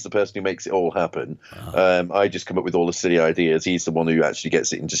frankly is the person who makes it all happen. I just come up with all the silly ideas. He's the one who actually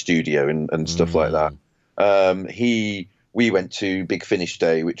gets it into studio and stuff like that. We went to Big Finish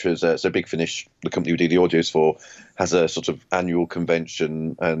Day, which was so Big Finish, the company we do the audios for, has a sort of annual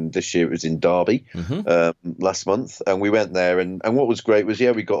convention, and this year it was in Derby last month, and we went there, and what was great was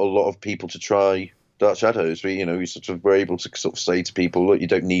we got a lot of people to try Dark Shadows. We sort of were able to sort of say to people, look, you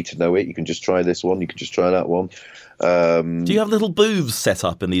don't need to know it, you can just try this one, you can just try that one. Do you have little booths set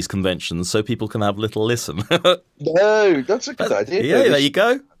up in these conventions so people can have a little listen? No, that's a good idea. Yeah, there you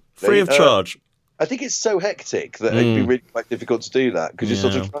go, free of charge. I think it's so hectic that it'd be really quite difficult to do that, because you're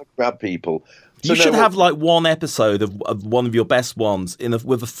sort of trying to grab people. So you should have like one episode of one of your best ones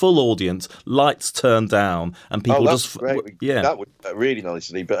with a full audience, lights turned down, and people just great. That would really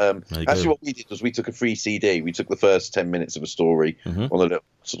nicely. But actually, what we did was we took a free CD. We took the first 10 minutes of a story on a little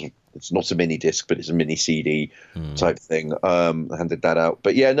sort of, it's not a mini disc, but it's a mini CD type thing. Handed that out.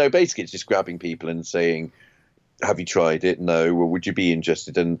 But yeah, no, basically it's just grabbing people and saying, have you tried it? No. Well, would you be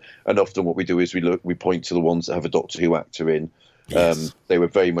interested? And often what we do is we point to the ones that have a Doctor Who actor in. Yes. They were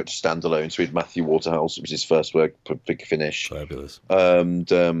very much standalone. So we had Matthew Waterhouse, it was his first work, Big Finish. Fabulous. And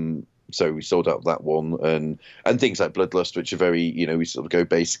so we sold out that one, and things like Bloodlust, which are very, we sort of go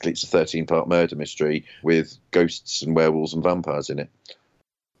basically it's a 13-part murder mystery with ghosts and werewolves and vampires in it.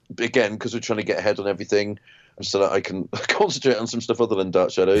 Again, because we're trying to get ahead on everything, so that I can concentrate on some stuff other than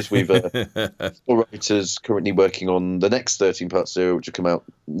Dark Shadows. We've 4 writers currently working on the next 13-part series, which will come out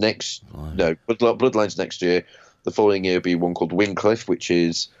Bloodlines next year. The following year will be one called Wincliffe, which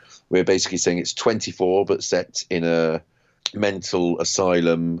is, we're basically saying it's 24, but set in a mental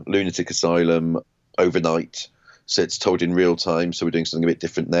asylum, lunatic asylum overnight. So it's told in real time, so we're doing something a bit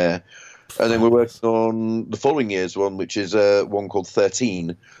different there. And then we're working on the following year's one, which is one called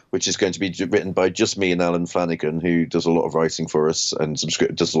 13, which is going to be written by just me and Alan Flanagan, who does a lot of writing for us and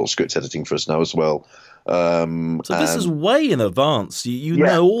does a lot of script editing for us now as well. So this is way in advance. You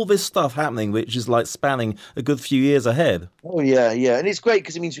know all this stuff happening, which is like spanning a good few years ahead. Oh, yeah. And it's great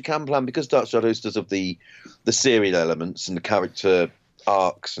because it means we can plan, because Dark Shadows does have the serial elements and the character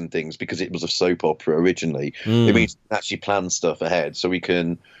arcs and things, because it was a soap opera originally. It means we can actually plan stuff ahead, so we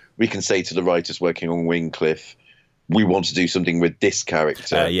can say to the writers working on Wingcliff, we want to do something with this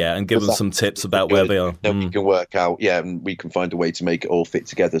character. And give them some tips about where they are. Then we can work out, and we can find a way to make it all fit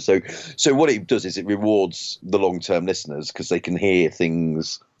together. So what it does is it rewards the long-term listeners, because they can hear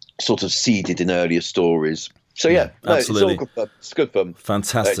things sort of seeded in earlier stories. So absolutely. It's all good fun. It's good fun.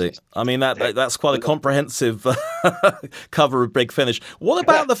 Fantastic. I mean, that's quite a comprehensive cover of Big Finish. What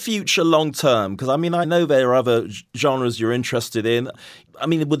about the future long term? Because I mean, I know there are other genres you're interested in. I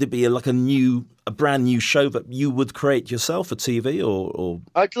mean, would it be like a brand new show that you would create yourself for TV, or?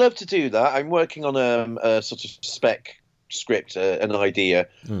 I'd love to do that. I'm working on a sort of spec script, an idea.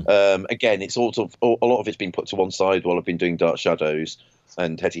 Again, it's sort of a lot of it's been put to one side while I've been doing Dark Shadows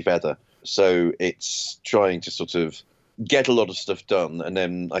and Hetty Feather. So it's trying to sort of get a lot of stuff done, and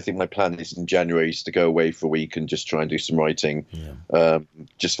then I think my plan is in January is to go away for a week and just try and do some writing,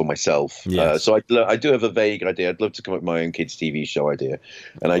 just for myself. Yes. So I do have a vague idea. I'd love to come up with my own kids' TV show idea,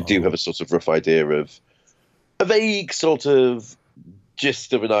 and I do have a sort of rough idea of a vague sort of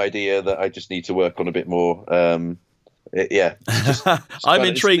gist of an idea that I just need to work on a bit more. I'm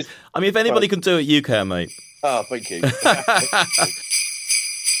intrigued. I mean, if anybody can do it, you can, mate. Oh, thank you.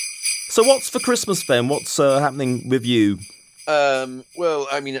 So what's for Christmas then? What's happening with you? Well,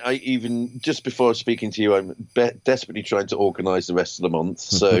 I mean, I even just before speaking to you, I'm desperately trying to organise the rest of the month.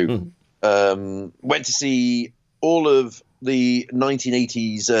 So went to see all of the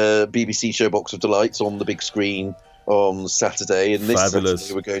 1980s BBC show Box of Delights on the big screen on Saturday. And this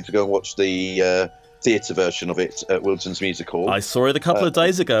Saturday we're going to go and watch the theatre version of it at Wilton's Music Hall. I saw it a couple of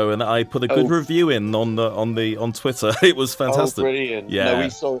days ago, and I put a good review in on Twitter. It was fantastic. Oh, brilliant! Yeah, no, we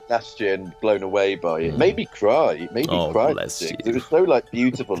saw it last year and blown away by it. Made me cry. It made me cry. Bless you. It was so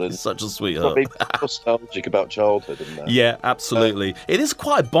beautiful and such a sweetheart. Nostalgic about childhood and that. Yeah, absolutely. It is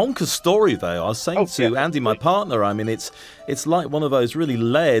quite a bonkers story, though. I was saying to Andy, my partner. I mean, it's like one of those really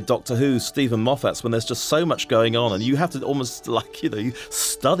layered Doctor Who, Stephen Moffat's, when there's just so much going on, and you have to almost you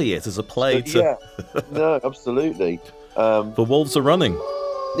study it as a play. No, absolutely. The wolves are running.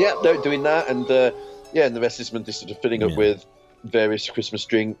 Yeah, they're doing that, and and the rest of this month is sort of filling up with various Christmas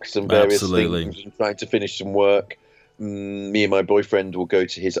drinks and various things, and trying to finish some work. Me and my boyfriend will go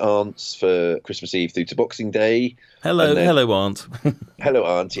to his aunt's for Christmas Eve through to Boxing Day. Hello, aunt. Hello,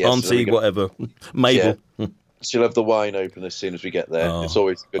 aunt. Yes, auntie, whatever. Mabel. Yeah. She'll have the wine open as soon as we get there. It's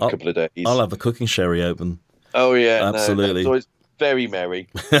always a good couple of days. I'll have the cooking sherry open. Oh yeah, absolutely. It's always very merry.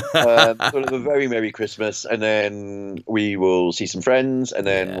 Sort of a very merry Christmas, and then we will see some friends, and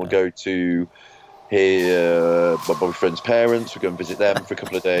then we'll go to my boyfriend's parents. We'll go and visit them for a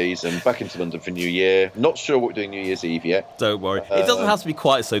couple of days, and back into London for New Year. Not sure what we're doing New Year's Eve yet. Don't worry. It doesn't have to be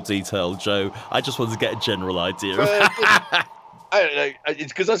quite so detailed, Joe. I just wanted to get a general idea. I don't know.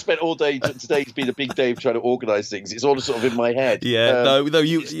 It's because I spent all day. Today's been a big day of trying to organise things. It's all sort of in my head. Yeah,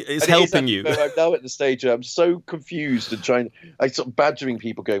 it's helping you. I'm now at the stage where I'm so confused and I'm sort of badgering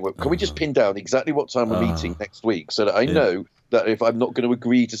people, going, well, can we just pin down exactly what time we're meeting next week, so that I know that if I'm not going to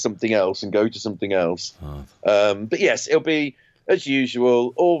agree to something else and go to something else. But yes, it'll be, as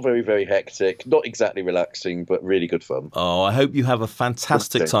usual, all very, very hectic. Not exactly relaxing, but really good fun. Oh, I hope you have a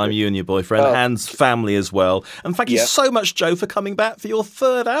fantastic time, you and your boyfriend, and family as well. And thank you so much, Joe, for coming back for your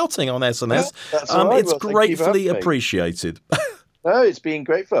third outing on SNS. That's all right. It's gratefully appreciated. No, it's been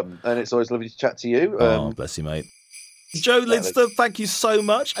great fun, and it's always lovely to chat to you. Bless you, mate. Joe Lidster, thank you so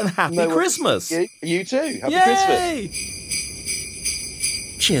much, and happy Christmas. You too. Happy Christmas.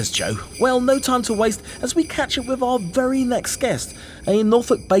 Cheers, Joe. Well, no time to waste as we catch up with our very next guest, a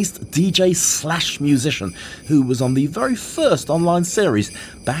Norfolk-based DJ/musician who was on the very first online series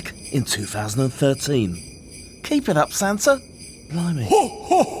back in 2013. Keep it up, Santa. Blimey. Ho,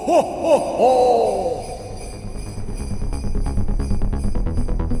 ho, ho, ho, ho.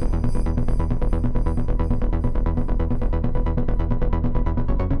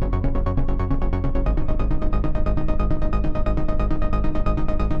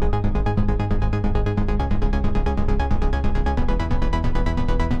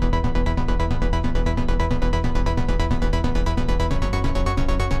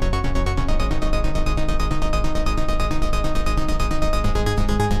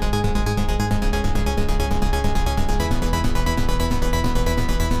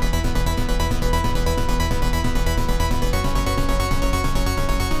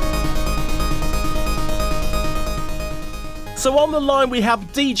 So on the line we have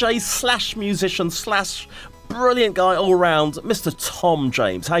DJ / musician / brilliant guy all round, Mr. Tom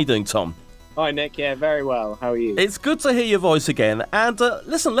James. How you doing, Tom? Hi, Nick. Yeah, very well. How are you? It's good to hear your voice again. And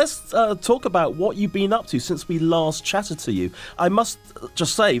listen, let's talk about what you've been up to since we last chatted to you. I must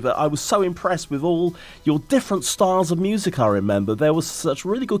just say that I was so impressed with all your different styles of music, I remember. There was such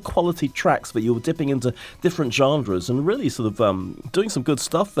really good quality tracks that you were dipping into different genres and really sort of doing some good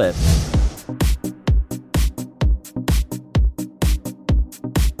stuff there.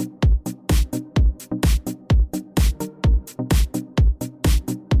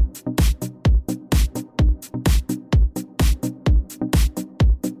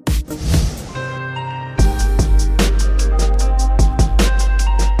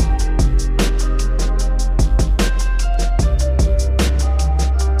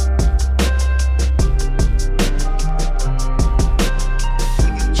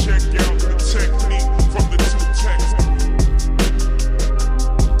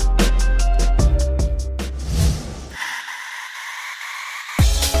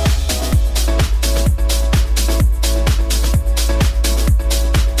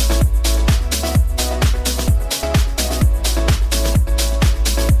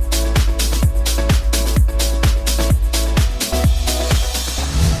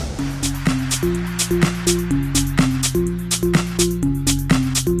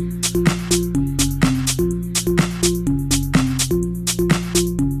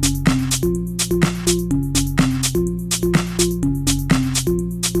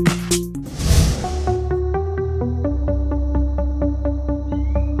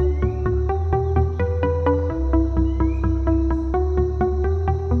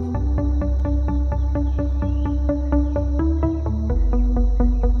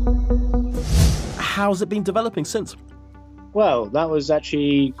 How's it been developing since? Well, that was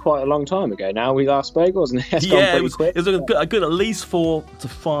actually quite a long time ago now. We last spoke, wasn't it? It was a good at least 4 to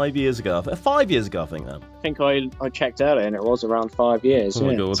 5 years ago. 5 years ago, I think. Now. I think I checked earlier and it was around 5 years. Oh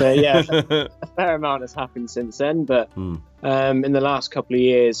my God. So, yeah, a fair amount has happened since then. But in the last couple of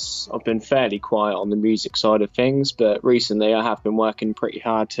years, I've been fairly quiet on the music side of things. But recently, I have been working pretty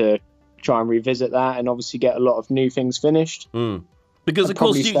hard to try and revisit that and obviously get a lot of new things finished. Because of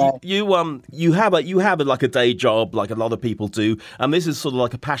course you have like a day job like a lot of people do, and this is sort of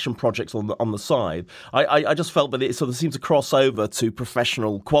like a passion project on the side. I just felt that it sort of seemed to cross over to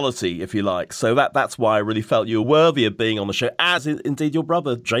professional quality, if you like. So that's why I really felt you were worthy of being on the show, as is indeed your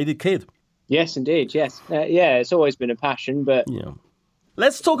brother, Jaded Kid. Yes, indeed. Yes, it's always been a passion, but yeah.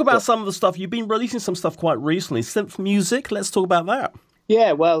 Let's talk about some of the stuff you've been releasing. Some stuff quite recently, synth music. Let's talk about that.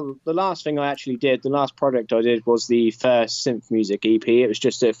 Yeah, well, the last thing I actually did, the last project I did was the first synth music EP. It was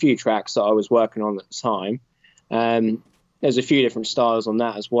just a few tracks that I was working on at the time. There's a few different styles on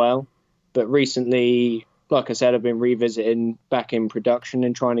that as well. But recently, like I said, I've been revisiting back in production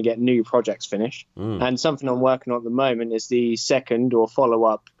and trying to get new projects finished. And something I'm working on at the moment is the second or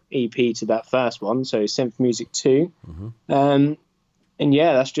follow-up EP to that first one, so Synth Music 2. And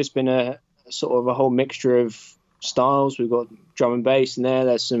yeah, that's just been a sort of a whole mixture of styles. We've got drum and bass in there.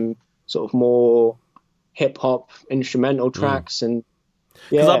 There's some sort of more hip hop instrumental tracks, and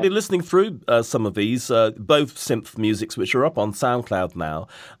because I've been listening through some of these, both synth musics, which are up on SoundCloud now.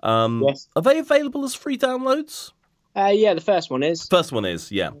 Yes. Are they available as free downloads? Yeah, the first one is. First one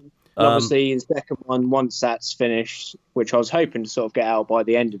is, yeah. Obviously, the second one, once that's finished, which I was hoping to sort of get out by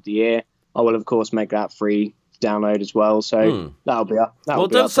the end of the year, I will of course make that free download as well, so that'll be up. Well,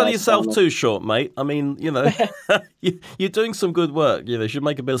 don't sell yourself too short, mate. I mean, you know, you're doing some good work. You know, you should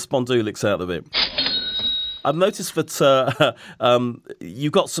make a bit of Spondulix out of it. I've noticed that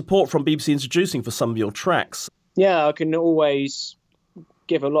you got support from BBC Introducing for some of your tracks. Yeah, I can always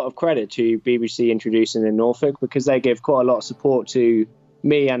give a lot of credit to BBC Introducing in Norfolk, because they give quite a lot of support to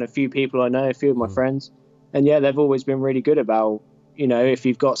me and a few people I know, a few of my friends. And yeah, they've always been really good about, you know, if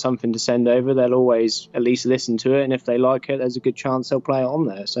you've got something to send over, they'll always at least listen to it, and if they like it, there's a good chance they'll play it on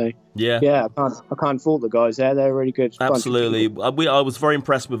there. So yeah, I can't fault the guys there. They're really good. Absolutely. I was very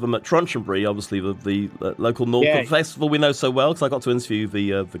impressed with them at Truncheonbury, obviously the local Norfolk festival we know so well, because I got to interview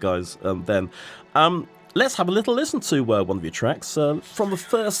the guys then. Let's have a little listen to one of your tracks from the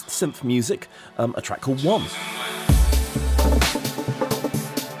first synth music, a track called One.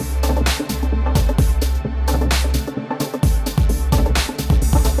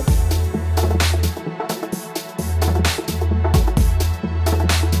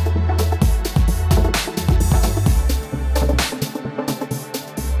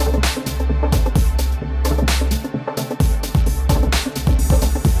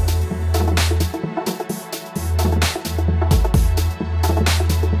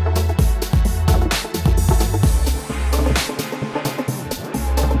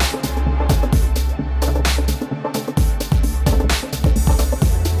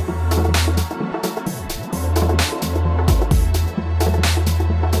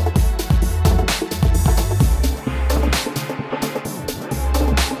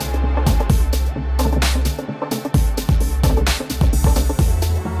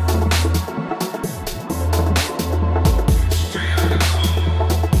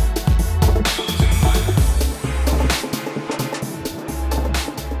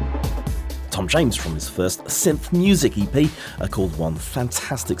 James from his first synth music EP called One.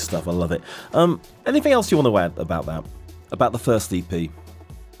 Fantastic stuff, I love it. Anything else you want to add about that? About the first EP? The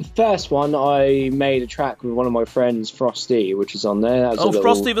first one, I made a track with one of my friends, Frosty, which is on there.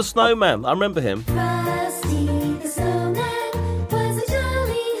 Frosty the Snowman. I remember him. That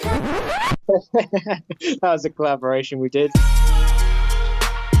was a collaboration we did.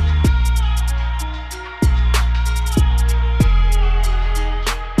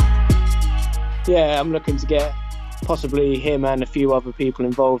 Yeah, I'm looking to get possibly him and a few other people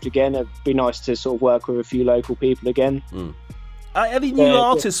involved again. It'd be nice to sort of work with a few local people again. Any new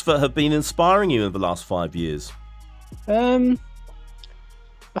artists that have been inspiring you in the last 5 years? I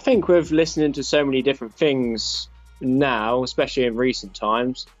think with listening to so many different things now, especially in recent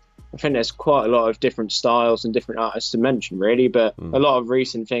times, I think there's quite a lot of different styles and different artists to mention, really. But a lot of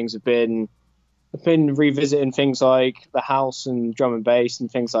recent things have been revisiting things like the house and drum and bass and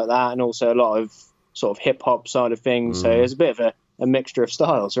things like that, and also a lot of sort of hip hop side of things. So there's a bit of a mixture of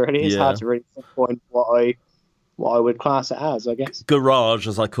styles, really. It's hard to really pinpoint what I would class it as, I guess. Garage,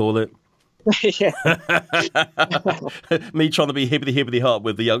 as I call it. Yeah. Me trying to be hibbity hop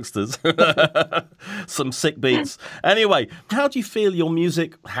with the youngsters. Some sick beats. Anyway, how do you feel your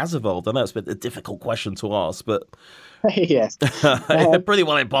music has evolved? I know it's a bit a difficult question to ask, but yes, pretty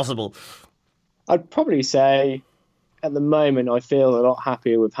well impossible. I'd probably say at the moment I feel a lot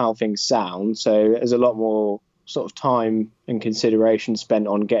happier with how things sound. So there's a lot more sort of time and consideration spent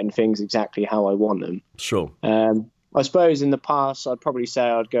on getting things exactly how I want them. Sure. I suppose in the past, I'd probably say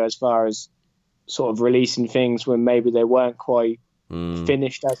I'd go as far as sort of releasing things when maybe they weren't quite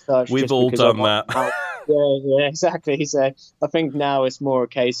finished as such. We've all done that. Yeah, exactly. So I think now it's more a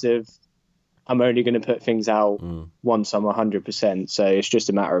case of I'm only going to put things out once I'm 100%. So it's just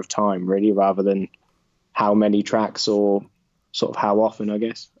a matter of time, really, rather than how many tracks or sort of how often, I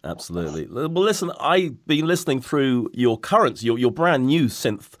guess. Absolutely. Well, listen, I've been listening through your brand new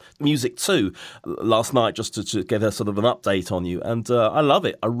synth music too last night, just to get a sort of an update on you, and I love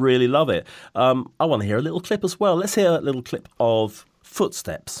it. I really love it. I want to hear a little clip as well. Let's hear a little clip of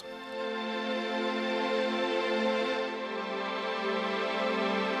Footsteps.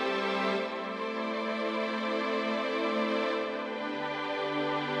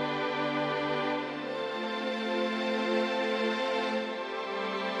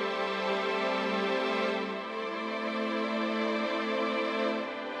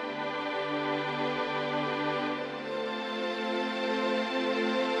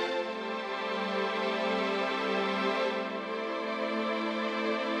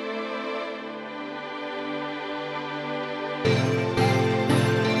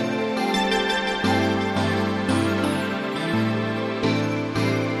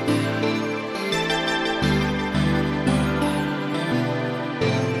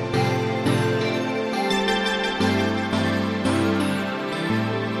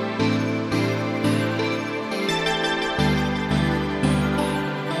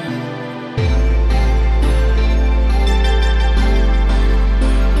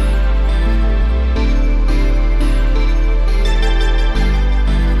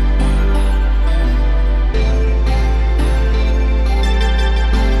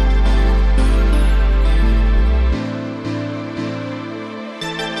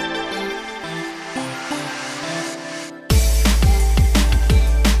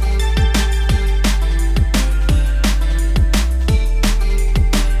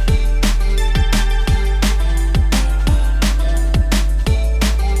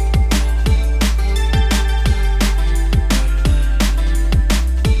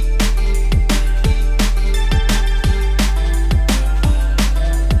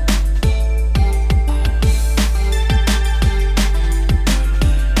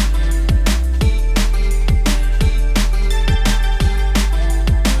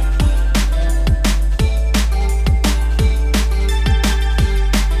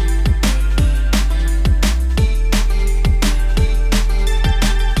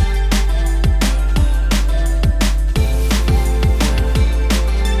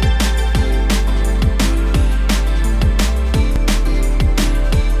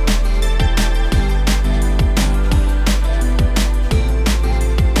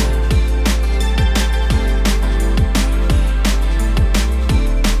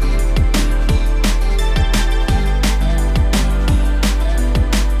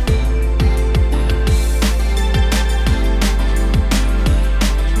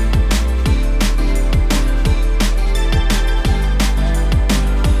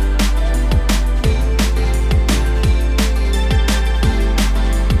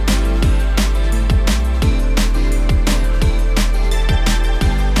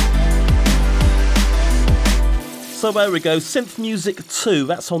 So there we go, Synth Music 2.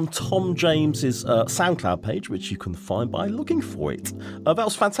 That's on Tom James's SoundCloud page, which you can find by looking for it. That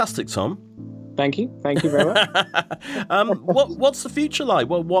was fantastic, Tom. Thank you very much. What's the future like?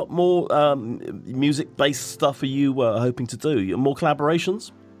 Well, what more music-based stuff are you hoping to do? More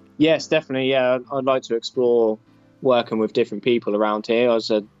collaborations? Yes, definitely. Yeah, I'd like to explore working with different people around here. I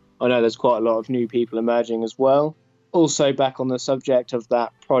know there's quite a lot of new people emerging as well. Also, back on the subject of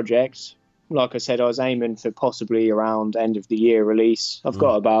that project, like I said, I was aiming for possibly around end of the year release. I've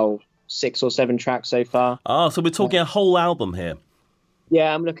got about 6 or 7 tracks so far. So we're talking a whole album here.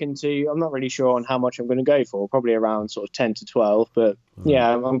 Yeah, I'm not really sure on how much I'm going to go for, probably around sort of 10 to 12, but yeah,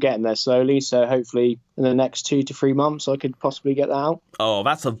 I'm getting there slowly, so hopefully in the next 2 to 3 months I could possibly get that out. Oh,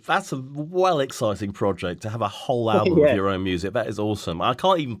 that's a well exciting project to have a whole album of your own music. That is awesome. I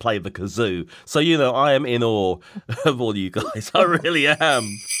can't even play the kazoo, so I am in awe of all you guys. I really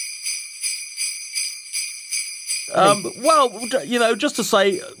am. Well, just to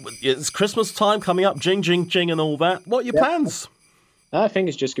say, it's Christmas time coming up, jing, jing, jing and all that. What are your plans? I think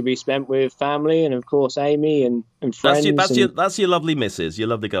it's just going to be spent with family and, of course, Amy and friends. That's your lovely missus, your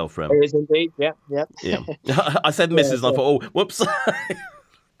lovely girlfriend. It is indeed, yeah. I said missus and I thought, whoops.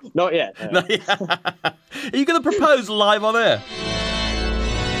 Not yet. No. Are you going to propose live on air?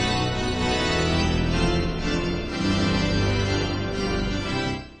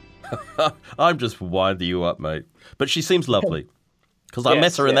 I'm just winding you up, mate. But she seems lovely, because I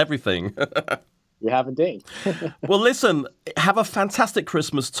met her in everything. You have indeed. Well, listen, have a fantastic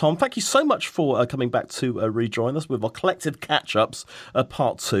Christmas, Tom. Thank you so much for coming back to rejoin us with our collective catch-ups,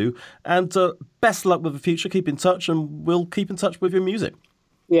 part 2. And best luck with the future. Keep in touch, and we'll keep in touch with your music.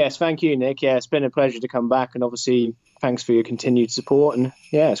 Yes, thank you, Nick. Yeah, it's been a pleasure to come back, and obviously, thanks for your continued support. And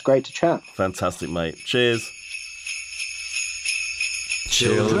yeah, it's great to chat. Fantastic, mate. Cheers.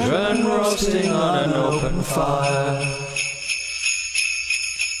 Children roasting on an open fire.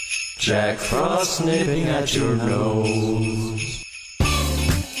 Jack Frost nipping at your nose.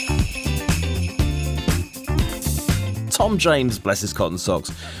 Tom James, bless his cotton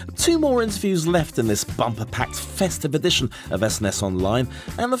socks. 2 more interviews left in this bumper-packed festive edition of SNS Online,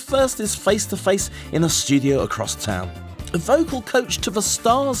 and the first is face-to-face in a studio across town. A vocal coach to the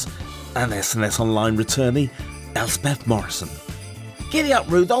stars, and SNS Online returnee, Elspeth Morrison. Giddy up,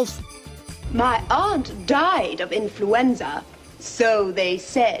 Rudolph. My aunt died of influenza, so they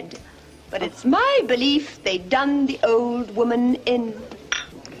said. But it's my belief they done the old woman in.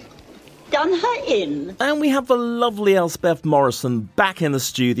 Done her in? And we have the lovely Elspeth Morrison back in the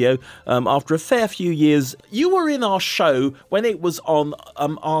studio after a fair few years. You were in our show when it was on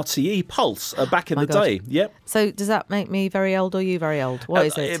RTE Pulse back in the day. Yep. So does that make me very old or you very old? What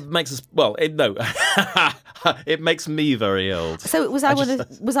is it? It makes us, no. It makes me very old. So was I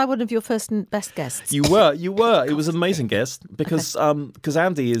one of your first and best guests? You were. It was an amazing guest because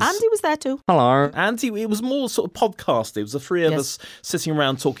Andy was there too. Hello. Andy, it was more sort of podcast. It was the 3 of us sitting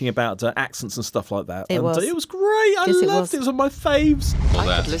around talking about accents and stuff like that. It was great. I loved it. It was one of my faves.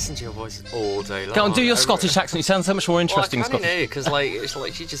 I could listen to your voice all day long. Go on, do your Scottish accent. You sound so much more interesting. I can't know, because it's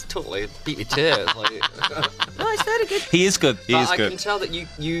like she just totally beat me to it. No, it's very good. He is good. I can tell that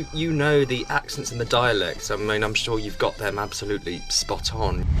you know the accents and the dialects. I mean, I'm sure you've got them absolutely spot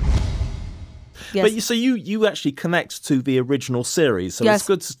on. Yes. But you actually connect to the original series, so it's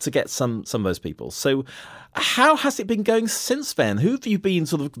good to get some of those people. So how has it been going since then? Who have you been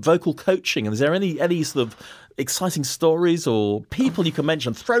sort of vocal coaching? And is there any sort of exciting stories or people you can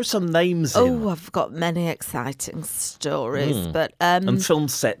mention? Throw some names in. Oh, I've got many exciting stories, but and film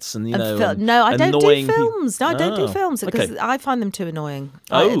sets and no, I don't do films. No, I don't do films because I find them too annoying.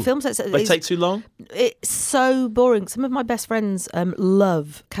 Film sets they take too long. It's so boring. Some of my best friends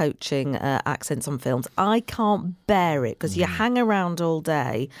love coaching accents on films. I can't bear it because you hang around all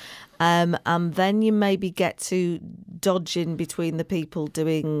day. And then you maybe get to dodge in between the people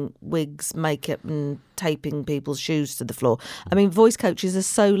doing wigs, makeup and taping people's shoes to the floor. I mean, voice coaches are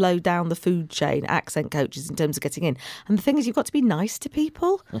so low down the food chain, accent coaches, in terms of getting in. And the thing is, you've got to be nice to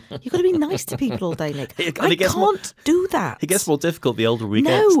people. You've got to be nice to people all day, Nick. I can't do that. It gets more difficult the older we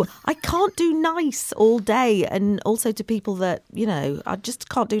get. No, I can't do nice all day. And also to people that, I just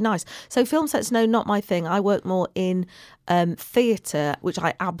can't do nice. So film sets, no, not my thing. I work more in theatre, which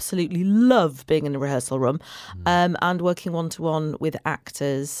I absolutely love being in a rehearsal room, and working one-to-one with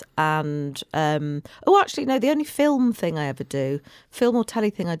actors. And actually, no, the only film thing I ever do, film or telly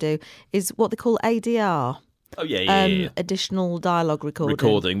thing I do, is what they call ADR. Oh, yeah. Additional dialogue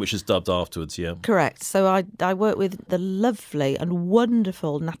recording. Which is dubbed afterwards, yeah. Correct. So I work with the lovely and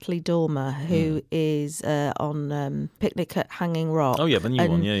wonderful Natalie Dormer, who is on Picnic at Hanging Rock. Oh, yeah, the new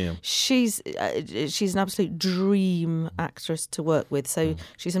one, yeah. She's an absolute dream actress to work with. So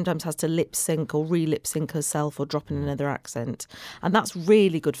she sometimes has to lip sync or re-lip sync herself or drop in another accent. And that's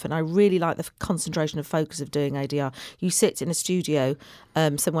really good fun. I really like the concentration of focus of doing ADR. You sit in a studio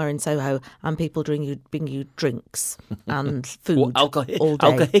somewhere in Soho and people bring you drinks and food all day.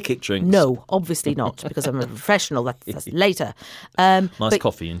 Alcoholic drinks? No, obviously not, because I'm a professional. That's later. Nice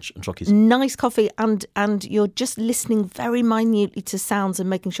coffee and chockies. Nice coffee, and you're just listening very minutely to sounds and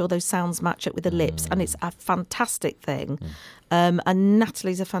making sure those sounds match up with the lips, and it's a fantastic thing. And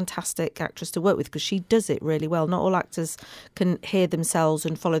Natalie's a fantastic actress to work with because she does it really well. Not all actors can hear themselves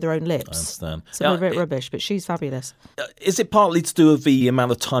and follow their own lips. I understand. Some are a bit rubbish, but she's fabulous. Is it partly to do with the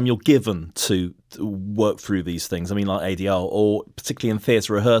amount of time you're given to work through these things? I mean, like ADR, or particularly in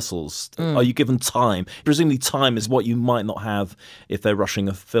theatre rehearsals, are you given time? Presumably time is what you might not have if they're rushing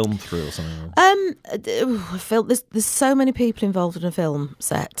a film through or something. There's so many people involved in a film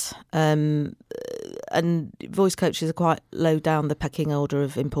set, and voice coaches are quite low down the pecking order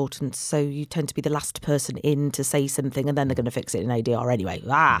of importance, so you tend to be the last person in to say something, and then they're going to fix it in ADR anyway.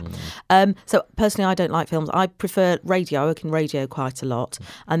 So personally, I don't like films. I prefer radio. I work in radio quite a lot,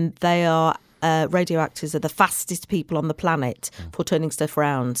 and they are radio actors are the fastest people on the planet for turning stuff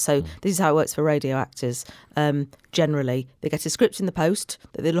around. So this is how it works for radio actors. Generally, they get a script in the post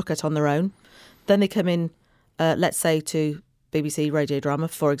that they look at on their own. Then they come in, let's say to BBC Radio Drama,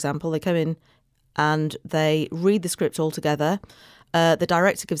 for example. They come in and they read the script all together. The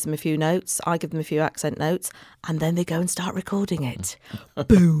director gives them a few notes. I give them a few accent notes. And then they go and start recording it.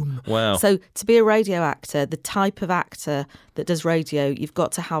 Boom. Wow. So to be a radio actor, the type of actor that does radio, you've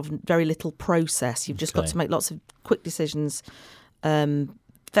got to have very little process. You've just got to make lots of quick decisions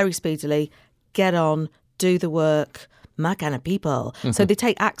very speedily, get on, do the work. My kind of people. So they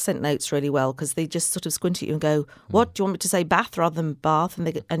take accent notes really well because they just sort of squint at you and go, what, do you want me to say bath rather than bath?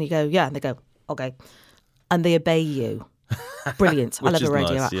 And you go, yeah. And they go, okay. And they obey you. Brilliant. I love a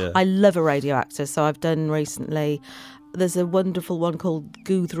radio actor. Yeah. I love a radio actor. So I've done recently, there's a wonderful one called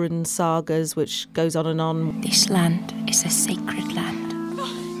Gudrun Sagas, which goes on and on. This land is a sacred land.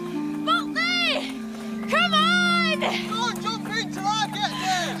 Boltley! Come on! Don't jump in till I get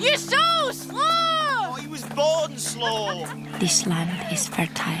there! You're so slow! Oh, he was born slow. This land is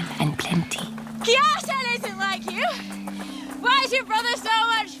fertile and plenty. Kiata isn't like you! Why is your brother so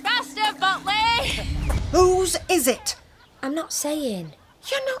much faster, Boltley? Whose is it? I'm not saying.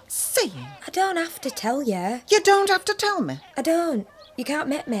 You're not saying? I don't have to tell you. You don't have to tell me. I don't. You can't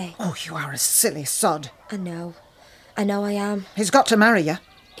met me. Oh, you are a silly sod. I know. I know I am. He's got to marry you.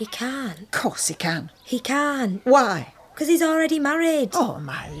 He can't. Of course he can. He can. Why? Because he's already married. Oh,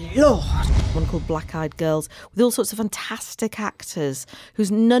 my Lord. One called Black Eyed Girls, with all sorts of fantastic actors,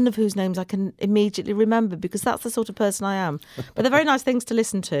 none of whose names I can immediately remember because that's the sort of person I am. But they're very nice things to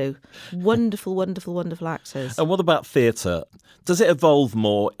listen to. Wonderful, wonderful, wonderful actors. And what about theatre? Does it evolve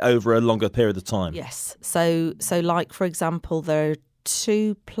more over a longer period of time? Yes. So like, for example, there are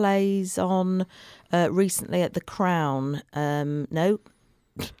 2 plays on recently at the Crown. The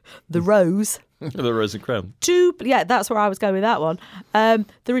Rose. The Rose and Crown. 2, yeah, that's where I was going with that one.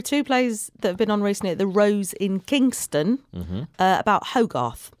 There are 2 plays that have been on recently at the Rose in Kingston about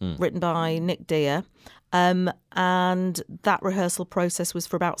Hogarth, written by Nick Dear. And that rehearsal process was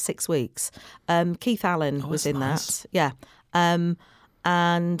for about 6 weeks. Keith Allen was in that. Yeah.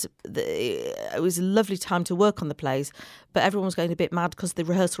 And it was a lovely time to work on the plays, but everyone was going a bit mad because the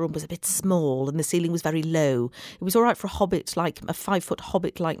rehearsal room was a bit small and the ceiling was very low. It was all right for a hobbit, like a 5-foot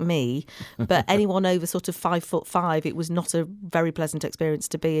hobbit like me, but anyone over sort of 5'5", it was not a very pleasant experience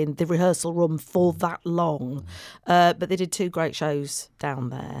to be in the rehearsal room for that long. But they did 2 great shows down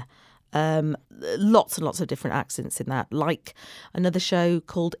there. Lots and lots of different accents in that, like another show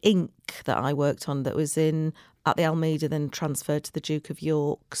called Ink that I worked on that was at the Almeida, then transferred to the Duke of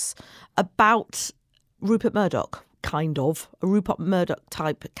York's, about Rupert Murdoch, kind of a Rupert Murdoch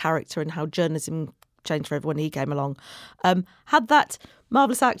type character and how journalism changed for everyone he came along. Had that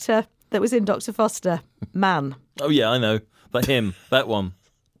marvellous actor that was in Dr. Foster, Mann. Oh yeah, I know, but him, that one.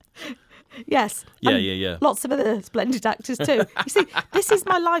 Yes. Yeah. Lots of other splendid actors too. You see, this is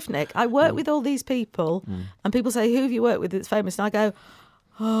my life, Nick. I work with all these people and people say, who have you worked with that's famous? And I go,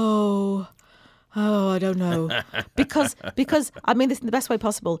 oh, I don't know. because I mean this in the best way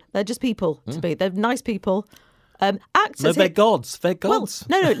possible. They're just people to be. They're nice people. Actors. No, they're gods. They're gods.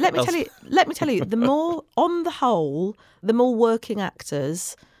 Well, no. Let me tell you. The more, on the whole, the more working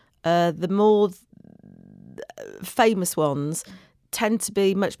actors, the more famous ones tend to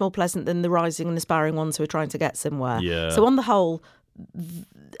be much more pleasant than the rising and aspiring ones who are trying to get somewhere. Yeah. So on the whole,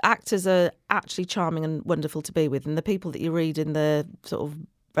 actors are actually charming and wonderful to be with, and the people that you read in the sort of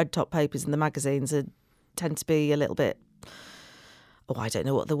red top papers and the magazines tend to be a little bit, I don't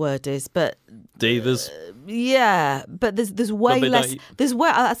know what the word is, but divas. Yeah, but there's way less.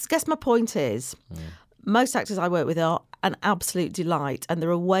 I guess my point is, most actors I work with are an absolute delight, and there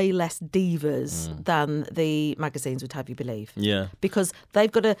are way less divas than the magazines would have you believe. Yeah, because they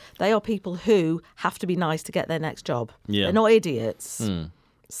are people who have to be nice to get their next job. Yeah, they're not idiots.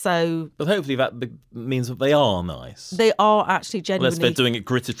 So, but hopefully that means that they are nice. They are actually genuinely. Unless they're doing it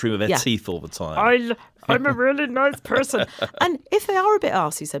gritted through with their teeth all the time. I'm a really nice person. And if they are a bit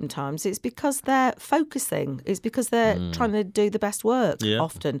arsey sometimes, it's because they're focusing. It's because they're trying to do the best work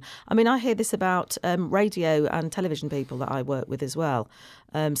often. I mean, I hear this about radio and television people that I work with as well.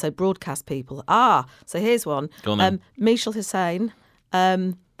 So broadcast people. So here's one. Go on Mishal Hussain,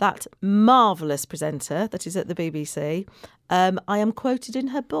 that marvellous presenter that is at the BBC. I am quoted in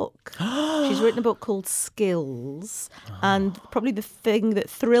her book. She's written a book called Skills. And probably the thing that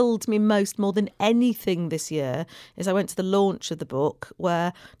thrilled me more than anything this year is I went to the launch of the book,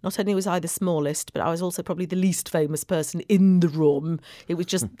 where not only was I the smallest, but I was also probably the least famous person in the room. It was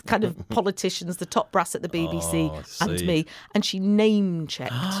just kind of politicians, the top brass at the BBC and me. And she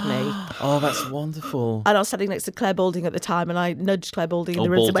name-checked me. Oh, that's wonderful. And I was standing next to Claire Balding at the time, and I nudged Claire Balding in the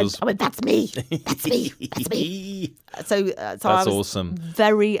room and went, that's me. That's me. That's me. So that's I was awesome.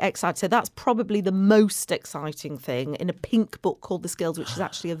 Very excited. So that's probably the most exciting thing in a pink book called The Skills, which is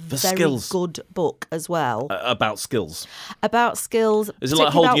actually a very good book as well. About skills. About skills. Is it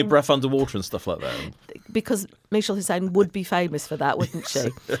like holding your breath underwater and stuff like that? Because Mishal Hussain would be famous for that, wouldn't she?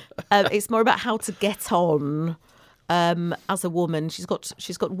 It's more about how to get on. As a woman, she's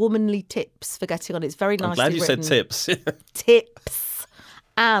got womanly tips for getting on. It's very nicely written. I'm glad you said tips. Tips.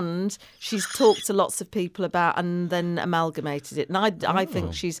 And she's talked to lots of people about and then amalgamated it. And I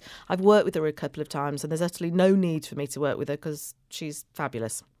think I've worked with her a couple of times, and there's utterly no need for me to work with her because she's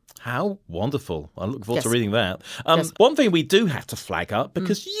fabulous. How wonderful. I look forward to Yes. reading that. Yes. One thing we do have to flag up,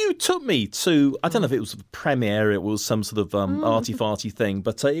 because you took me to, I don't know if it was a premiere, it was some sort of arty-farty thing,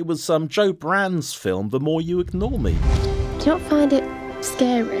 but it was Joe Brand's film, The More You Ignore Me. Do you not find it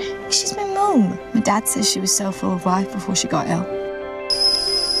scary? She's my mum. My dad says she was so full of life before she got ill.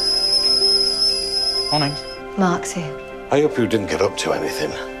 Morning. Mark's here. I hope you didn't get up to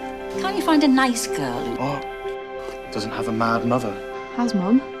anything. Can't you find a nice girl who... What? Doesn't have a mad mother. How's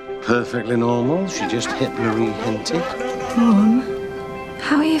Mum? Perfectly normal. She just hit Marie Henty. Mum,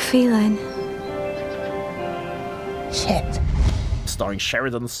 how are you feeling? Shit. Starring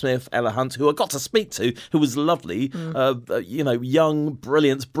Sheridan Smith, Ella Hunt, who I got to speak to, who was lovely. Young,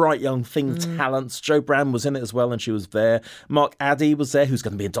 brilliant, bright young thing talents. Joe Brand was in it as well, and she was there. Mark Addy was there, who's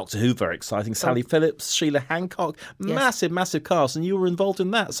going to be in Doctor Who, very exciting. Sally Phillips, Sheila Hancock, massive cast, and you were involved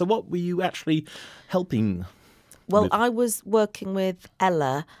in that. So what were you actually helping? Well, I was working with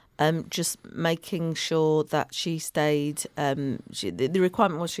Ella, just making sure that she stayed. The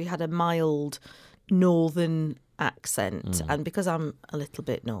requirement was she had a mild northern accent, and because I'm a little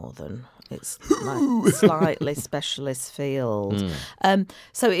bit northern, it's like slightly specialist field.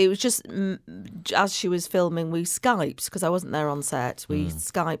 So it was just as she was filming, we Skyped because I wasn't there on set. We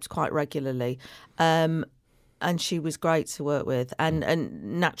Skyped quite regularly. And she was great to work with, and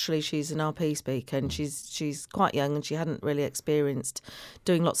naturally she's an RP speaker, and she's quite young, and she hadn't really experienced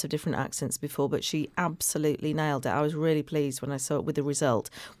doing lots of different accents before, but she absolutely nailed it. I was really pleased when I saw it with the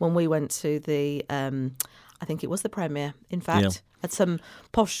result. When we went to the, I think it was the premiere, in fact, at some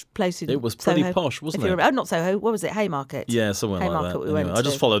posh place in It was Soho, pretty posh, wasn't it? Not Soho. What was it? Haymarket. Yeah, somewhere Haymarket like that. we went I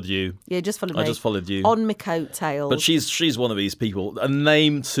just to. followed you. Yeah, just followed me. I just followed you. On my coattails. But she's one of these people, a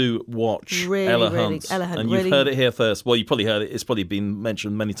name to watch, Really, Ella really, Hunt. Ella Hunt, And you've really- heard it here first. Well, you probably heard it. It's probably been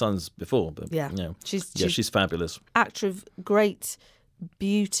mentioned many times before. But Yeah. she's fabulous. Actor of great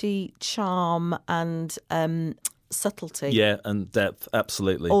beauty, charm, and subtlety. Yeah, and depth,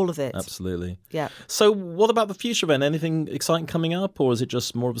 absolutely. All of it. Absolutely. Yeah. So what about the future then? Anything exciting coming up, or is it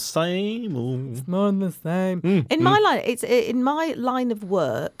just more of the same? Or... It's more the same. In my line of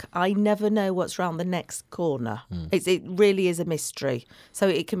work, I never know what's round the next corner. It really is a mystery. So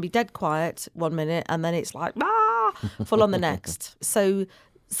it can be dead quiet one minute, and then it's like full on the next.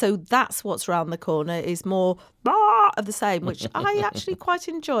 So that's what's round the corner, is more of the same, which I actually quite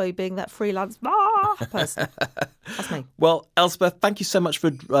enjoy, being that freelance person. That's me. Well, Elspeth, thank you so much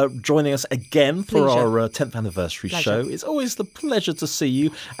for joining us again for Pleasure. our 10th anniversary show. It's always the pleasure to see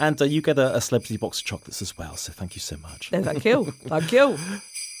you, and you get a celebrity box of chocolates as well, so thank you so much. No, thank you. Thank you.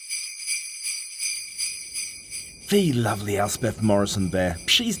 The lovely Elspeth Morrison there.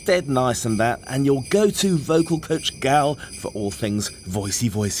 She's dead nice and that, and your go-to vocal coach gal for all things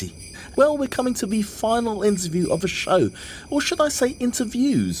voicey. Well, we're coming to the final interview of the show, or should I say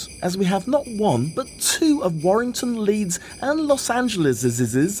interviews, as we have not one, but two of Warrington, Leeds and Los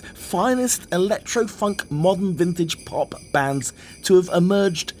Angeles' finest electro-funk modern vintage pop bands to have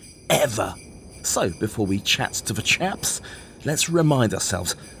emerged ever. So, before we chat to the chaps, let's remind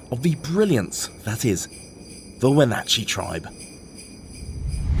ourselves of the brilliance that is the Wenatchee Tribe.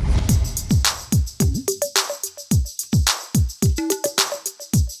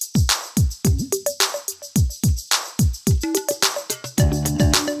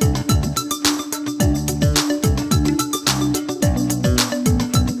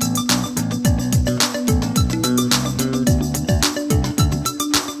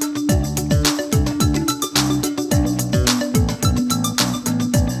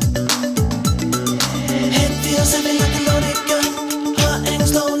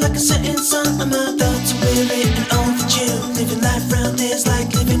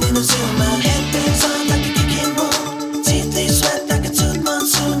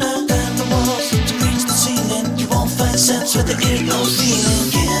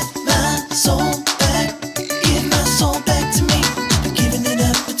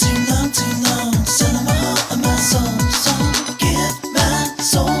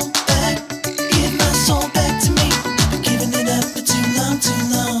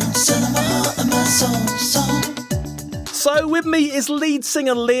 So with me is lead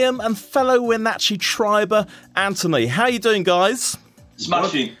singer Liam and fellow Wenatchee Triber Anthony. How you doing, guys?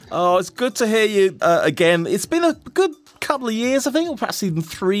 Smashing. Oh, it's good to hear you again. It's been a good couple of years, I think, or perhaps even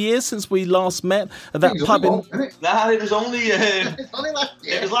 3 years since we last met at that pub in... Nah, it was only...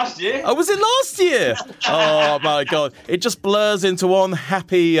 It was last year. Oh, was it last year? Oh, my God. It just blurs into one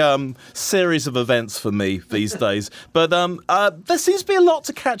happy series of events for me these days. But there seems to be a lot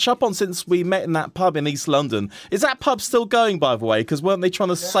to catch up on since we met in that pub in East London. Is that pub still going, by the way? Because weren't they trying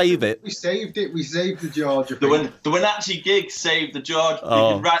to save it? We saved it. We saved the George. The Wenatchee gig saved the George. You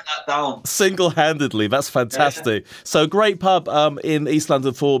can write that down. Single-handedly. That's fantastic. Yeah. So great pub in East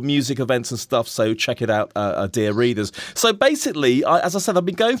London for music events and stuff, so check it out, dear readers. So basically, as I said, I've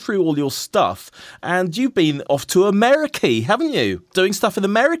been going through all your stuff, and you've been off to America, haven't you? Doing stuff in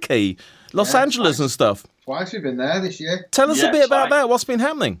America, Los Angeles and stuff. Twice we've been there this year. Tell us a bit about that. What's been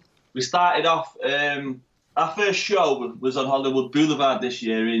happening? We started off, our first show was on Hollywood Boulevard this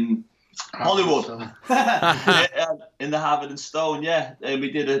year in Hollywood, in the Harvard and Stone, we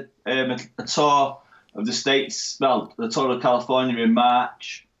did a tour of the States, the tour of California in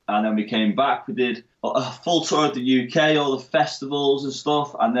March, and then we came back. We did a full tour of the UK, all the festivals and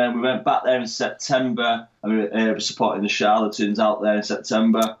stuff, and then we went back there in September, and we were supporting the Charlatans out there in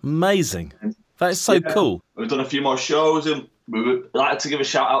September. Amazing. That is so cool. We've done a few more shows, and we would like to give a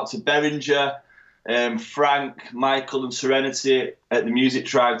shout out to Beringer, Frank, Michael and Serenity at the Music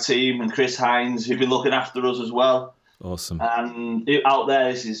Tribe team, and Chris Hines, who've been looking after us as well. Awesome. And out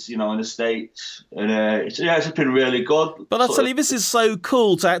there, this is, in the States, and it's been really good. But I tell you, this is so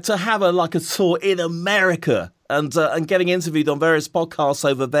cool to have a tour in America and getting interviewed on various podcasts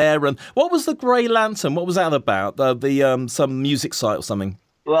over there. And what was the Grey Lantern? What was that about? The some music site or something?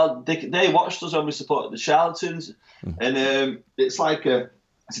 Well, they watched us when we supported the Charlatans, and it's like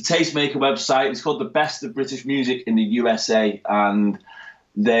it's a tastemaker website. It's called The Best of British Music in the USA, and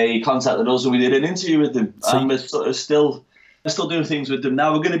they contacted us and we did an interview with them. And we're still doing things with them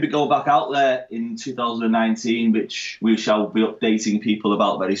now. We're going to be going back out there in 2019, which we shall be updating people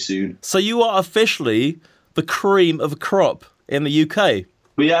about very soon. So you are officially the cream of the crop in the UK.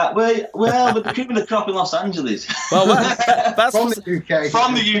 We are. We're the cream of the crop in Los Angeles. Well, that's from the UK.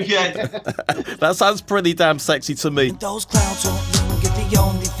 From the UK. That sounds pretty damn sexy to me. Those clouds won't linger, the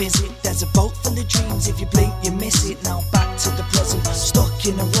only visit. There's a boat full of dreams. If you blink, you miss it. Now back to the present. Stuck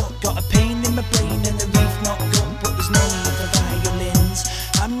in a rut, got a pain in my brain, and the reef not good, but there's no need for violins.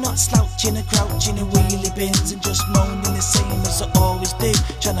 I'm not slouching or crouching in wheelie bins and just moaning the same as I always do.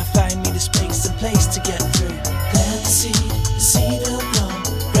 Trying to find me the space and place to get through. Plant the seed will grow.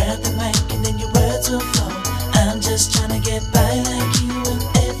 Grab the mic and then your words will flow. I'm just trying to get by like you and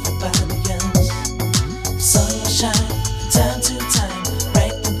everybody else. Sun will shine from time to time.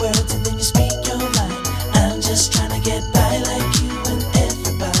 Write the words and then you speak your mind. I'm just trying to get by like you and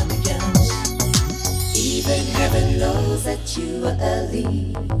everybody else. Even heaven knows that you are a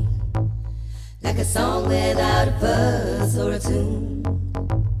lead, like a song without a verse or a tune,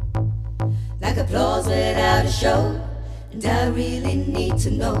 like applause without a show. And I really need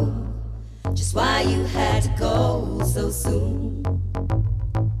to know just why you had to go so soon.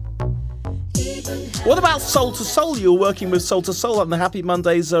 Even What about Soul to Soul? You were working with Soul to Soul on the Happy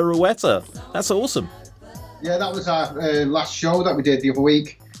Mondays Rowetta. That's awesome. Yeah, that was our last show that we did the other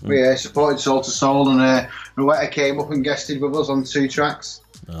week. We supported Soul to Soul, and Rowetta came up and guested with us on 2 tracks.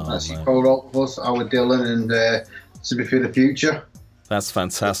 She co-wrote with us, Our Dylan and Sympathy for the Future. That's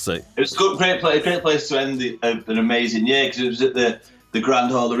fantastic. It was a great place to end an amazing year, because it was at the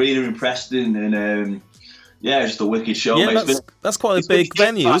Grand Hall Arena in Preston, and just a wicked show. Yeah, that's quite a big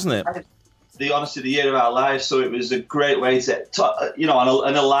venue, isn't it? Honestly, the year of our lives, so it was a great way to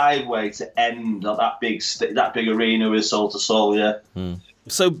and a live way to end that big arena with Soul to Soul. Yeah.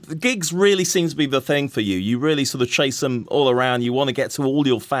 So gigs really seem to be the thing for you. You really sort of chase them all around. You want to get to all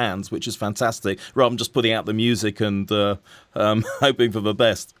your fans, which is fantastic, rather than just putting out the music and hoping for the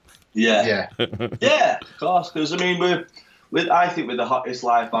best. Yeah, of course. Because I mean, I think we're the hottest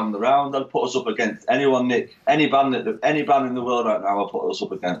live band around. They'll put us up against anyone, Nick. Any band in the world right now will put us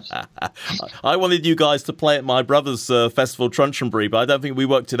up against. I wanted you guys to play at my brother's festival, Truncheonbury, but I don't think we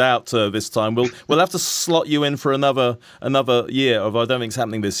worked it out this time. We'll have to slot you in for another year, although I don't think it's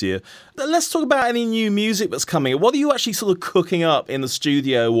happening this year. Let's talk about any new music that's coming. What are you actually sort of cooking up in the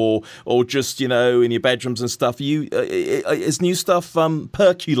studio, or just in your bedrooms and stuff? Is new stuff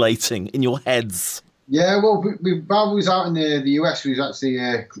percolating in your heads? Yeah, well, while we was out in the US, we was actually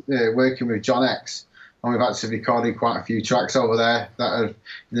working with John X, and we've actually recorded quite a few tracks over there that are in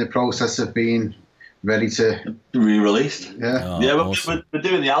the process of being ready to re-released. Yeah, awesome. We're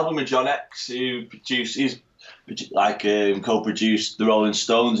doing the album with John X, who he's co-produced the Rolling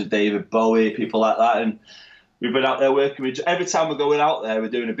Stones and David Bowie, people like that, and we've been out there working with. Every time we're going out there, we're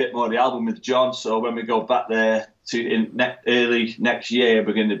doing a bit more of the album with John. So when we go back there early next year,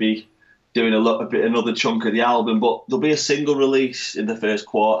 we're going to be doing another chunk of the album, but there'll be a single release in the first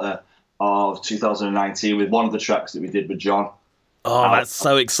quarter of 2019 with one of the tracks that we did with John. Oh, that's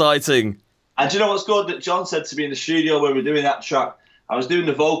so exciting. And do you know what's good? That John said to me in the studio when we were doing that track, I was doing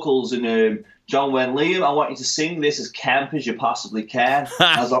the vocals, and John went, "Liam, I want you to sing this as camp as you possibly can."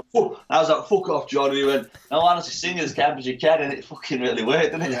 I was like, "Fuck off, John." And he went, "No, honestly, sing it as camp as you can," and it fucking really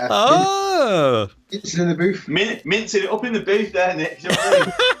worked, didn't it? Yeah. Oh, it's in the booth, minting it up in the booth there, Nick. You know what I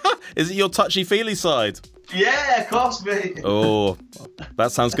mean? Is it your touchy-feely side? Yeah, of course, mate. Oh,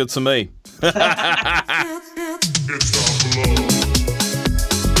 that sounds good to me.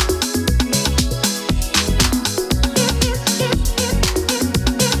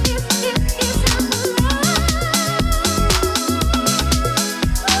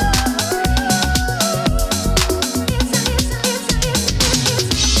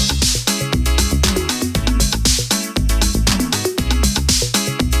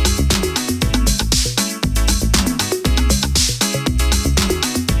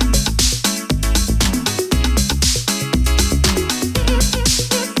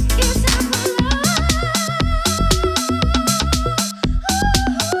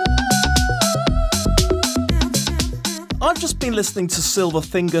 Listening to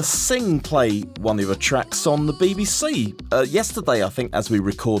Silverfinger Sing play one of the tracks on the BBC yesterday, I think, as we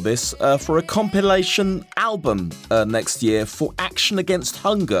record this, for a compilation album next year for Action Against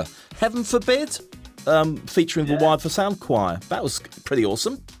Hunger, Heaven Forbid, featuring the Wired for Sound Choir. That was pretty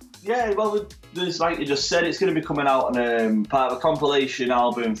awesome. Yeah, well, there's, like you just said, it's going to be coming out on part of a compilation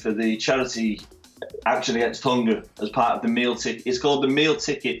album for the charity Action Against Hunger as part of the Meal Ticket. It's called the Meal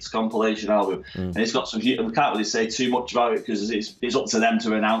Tickets compilation album, and it's got some. We can't really say too much about it because it's up to them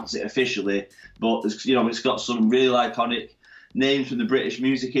to announce it officially. But it's got some really iconic names from the British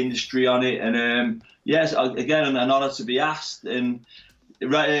music industry on it, and yes, again, an honour to be asked. And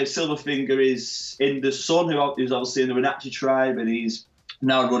Silverfinger is in the Sun, who's obviously in the Wenatchee tribe, and he's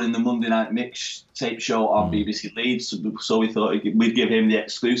now running the Monday Night Mix tape show on BBC Leeds. So we thought we'd give him the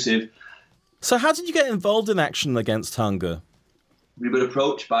exclusive. So how did you get involved in Action Against Hunger? We were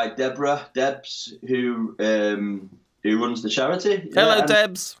approached by Debs, who runs the charity. Hello,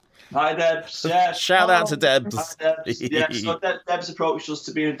 Debs. Hi, Debs. Yeah. Shout out to Debs. Hi, Debs. Yeah, so Debs approached us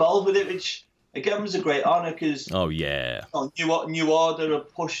to be involved with it, which again was a great honour because New Order are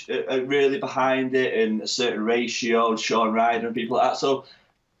pushed really behind it, and a certain ratio, Sean Ryder and people like that. So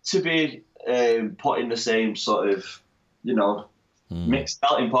to be put in the same sort of, mixed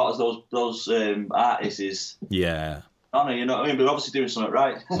melting pot as those artists is honour, you know what I mean? But obviously doing something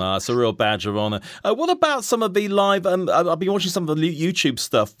right. It's a real badge of honour. What about some of the live? I've been watching some of the YouTube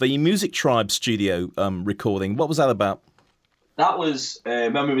stuff. The Music Tribe studio recording. What was that about? That was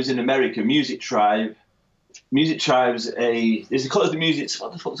when we was in America. Music Tribe. Music Tribe's is it called the music?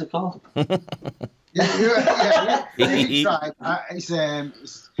 What the fuck's it called? Music Tribe.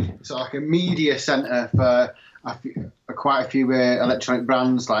 It's like a media centre for quite a few electronic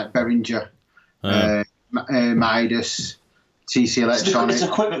brands like Behringer Midas, TC Electronics. It's an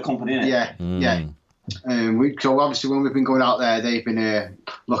equipment company, isn't it? Yeah, yeah. So obviously when we've been going out there, they've been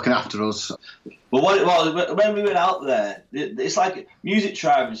looking after us. But when we went out there, it's like Music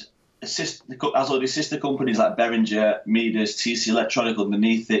Tribe's has all these sister companies like Behringer, Midas, TC Electronic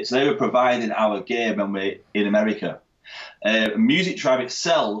underneath it. So they were providing our gear when we're in America. Music Tribe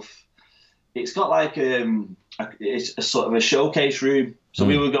itself, it's got like it's a sort of a showcase room. So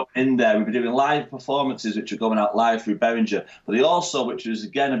we were going in there, we were doing live performances which were going out live through Behringer. But they also, which was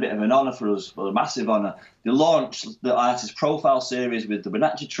again a bit of an honour for us, a massive honour, they launched the artist profile series with the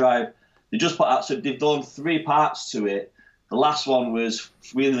Wenatchee Tribe. They just put out, so they've done 3 parts to it. The last one was,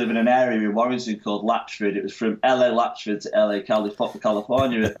 we live in an area in Warrington called Latchford. It was from LA Latchford to LA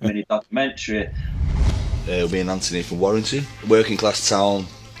California, a mini documentary. Me and Anthony from Warrington, working class town,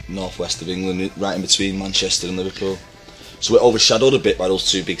 northwest of England, right in between Manchester and Liverpool. So we're overshadowed a bit by those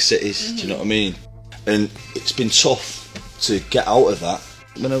 2 big cities, do you know what I mean? And it's been tough to get out of that.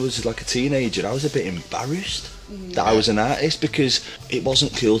 When I was like a teenager, I was a bit embarrassed that I was an artist because it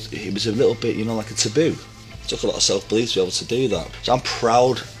wasn't cool. It was a little bit, like a taboo. It took a lot of self-belief to be able to do that. So I'm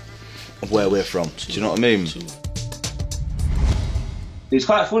proud of where we're from, do you know what I mean? It's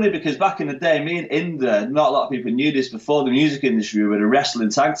quite funny because back in the day, me and Inda, not a lot of people knew this before the music industry, we were a wrestling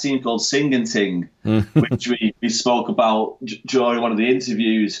tag team called Sing and Ting, which we spoke about during one of the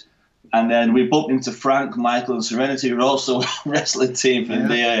interviews. And then we bumped into Frank, Michael and Serenity, who were also a wrestling team from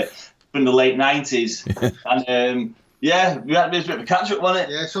the late 90s. And we had a bit of a catch-up, wasn't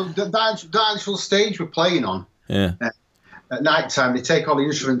it? Yeah, so the actual stage we're playing on, at night time, they take all the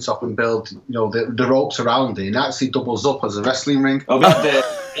instruments off and build, the ropes around it, and it actually doubles up as a wrestling ring. Oh, we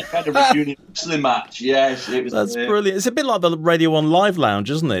had a reunion wrestling match, yes. That's brilliant. It's a bit like the Radio 1 Live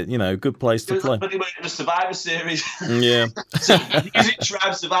Lounge, isn't it? Good place to play. Pretty much the Survivor Series. Yeah. So, Music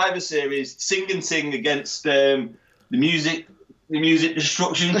Tribe Survivor Series, Sing and Ting against the music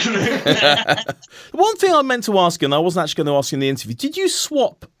destruction crew. One thing I meant to ask you, and I wasn't actually going to ask you in the interview, did you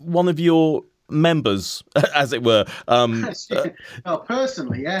swap one of your members, as it were?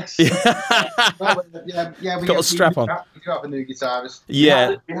 Personally, yes. We got a strap on. We do have a new guitarist.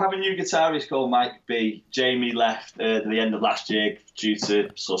 Yeah. We have a new guitarist called Mike B. Jamie left at the end of last year due to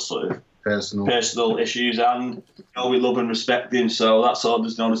sort of personal issues, and we love and respect him, so that's all.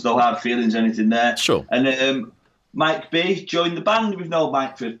 There's no hard feelings, anything there. Sure. And Mike B joined the band. We've known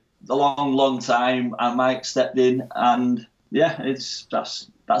Mike for a long time, and Mike stepped in, and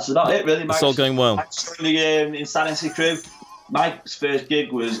that's about it, really. It's all going well. Mike's joined the Insanity crew. Mike's first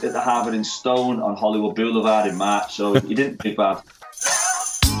gig was at the Harvard in Stone on Hollywood Boulevard in March, so he didn't do bad.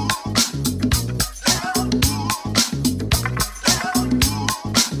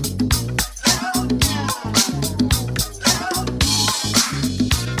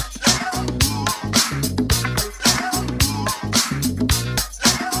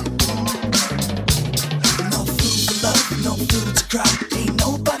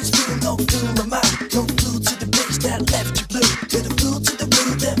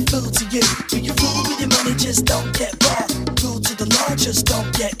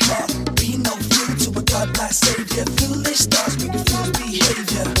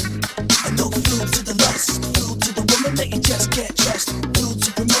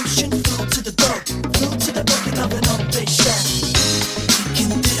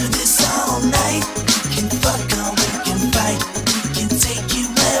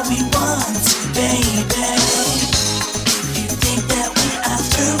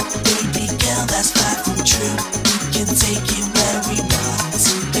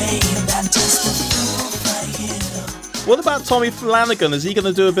 What about Tommy Flanagan? Is he going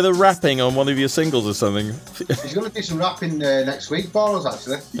to do a bit of rapping on one of your singles or something? He's going to do some rapping next week, Boros,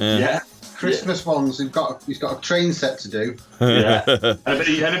 actually. Yeah. Christmas ones. He's got a train set to do. Yeah. and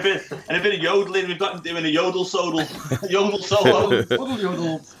a bit of yodeling. We've got him doing a yodel solo. Yodel.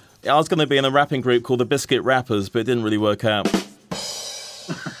 I was going to be in a rapping group called the Biscuit Rappers, but it didn't really work out.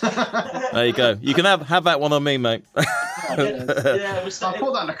 There you go. You can have that one on me, mate. I'll put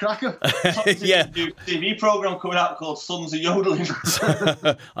that in a cracker. Yeah. New TV program coming out called Sons of Yodeling.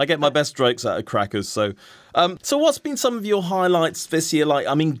 I get my best strokes out of crackers. So what's been some of your highlights this year?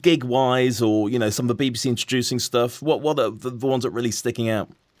 Gig wise, or some of the BBC introducing stuff. What are the ones that are really sticking out?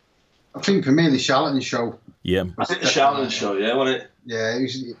 I think for me, the Charlton show. Yeah. I think the Charlton show. Yeah, wasn't it? Yeah, it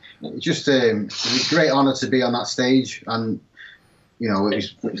was a great honour to be on that stage, and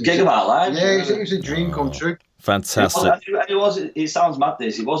it was Gig of our lives. Yeah, it was a dream come true. Fantastic. It sounds mad,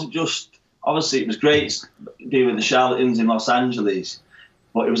 this. It wasn't just... Obviously, it was great being with the Charlatans in Los Angeles,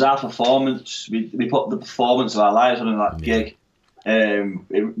 but it was our performance. We put the performance of our lives on in that gig, We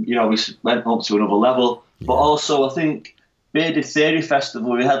went up to another level. But also, I think Bearded Theory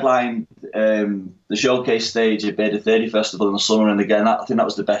Festival, we headlined the showcase stage at Bearded Theory Festival in the summer, and again, I think that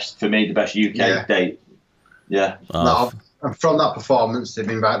was the best UK date. Yeah. And from that performance, they've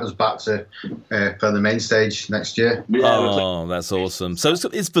invited us back to for the main stage next year. Oh, that's awesome. So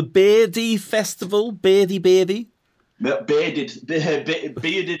it's the Beardy Festival? Beardy? Bearded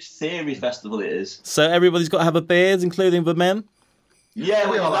Theory Festival it is. So everybody's got to have a beard, including the men?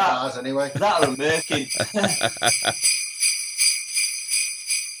 Yeah, we all have ours anyway. That are murky.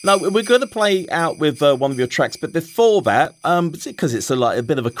 No, we're going to play out with one of your tracks, but before that, because it's a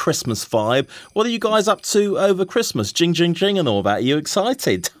bit of a Christmas vibe, what are you guys up to over Christmas? Jing, jing, jing and all that. Are you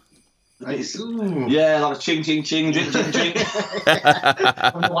excited? Yeah, like a ching, ching, ching, drink, drink, drink.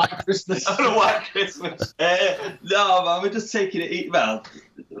 On a white Christmas. On a white Christmas. No, man, we're just taking it. Well,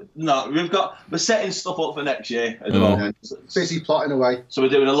 no, we're setting stuff up for next year at the moment. Busy plotting away. So we're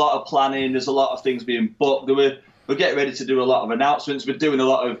doing a lot of planning. There's a lot of things being booked. We're getting ready to do a lot of announcements. We're doing a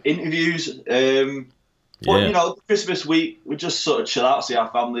lot of interviews. But, Christmas week, we just sort of chill out, see our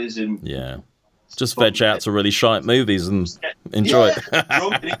families. And just veg out to really shite movies and enjoy it.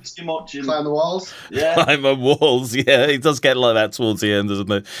 Drunk and eat too much. And climb the walls. Yeah. Climb the walls, yeah. It does get like that towards the end,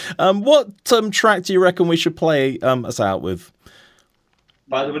 doesn't it? What track do you reckon we should play us out with?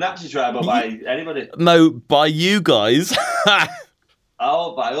 By the Wenatchee Tribe or by anybody? No, by you guys.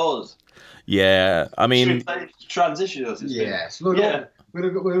 Oh, by us. Yeah, I mean... Should we play transition? Yes, we're going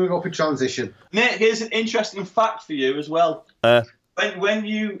to go for transition. Nick, here's an interesting fact for you as well. When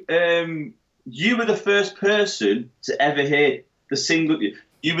you were the first person to ever hear the single...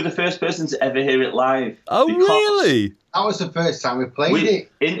 You were the first person to ever hear it live. Oh, really? That was the first time we played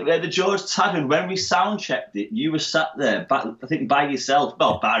it. In the George Tavern, when we sound checked it, you were sat there, I think by yourself.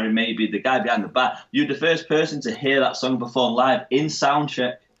 Well, Barry maybe, the guy behind the bar. You were the first person to hear that song performed live in sound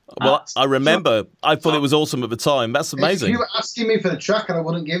check. Well, I remember. I thought it was awesome at the time. That's amazing. You were asking me for the track and I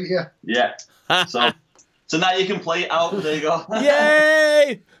wouldn't give it you. Yeah. So now you can play it out. There you go.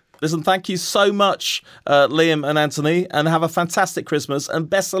 Yay! Listen, thank you so much, Liam and Anthony, and have a fantastic Christmas and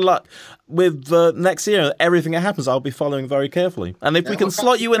best of luck with next year. Everything that happens, I'll be following very carefully. And if we can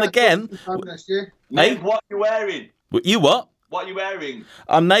slot you in again... Next year. Hey? What are you wearing? You what? What are you wearing?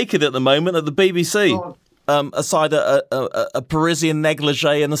 I'm naked at the moment at the BBC. Aside a Parisian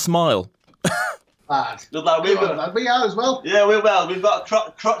negligee and a smile. Bad. We are as well. Yeah, we're well. We've got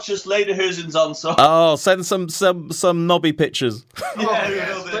crotchless lederhosens on, so... Oh, send some knobby pictures.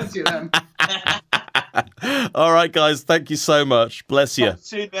 Plenty of them. All right, guys, thank you so much. Bless you.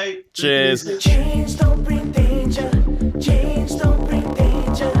 See you, mate. Cheers. Change don't bring danger. Change don't bring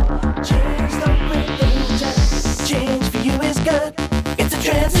danger. Change don't bring danger. Change for you is good. It's a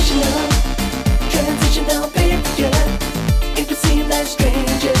transitional period. It could seem like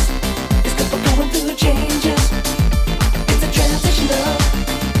strangers. It's good for going through changes. It's a transitional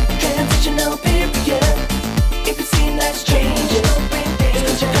period. It could seem like strangers. It's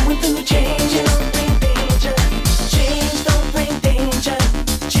good for going through changes. Change don't bring danger.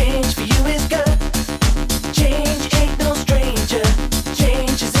 Change for you is good. Change ain't no stranger.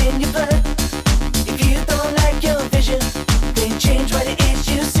 Change is in your blood. If you don't like your vision, then change what it is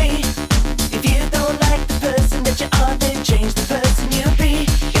you see. If you don't like the person that you are, then change the person you be.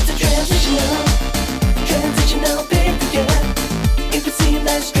 It's a transitional period. It could seem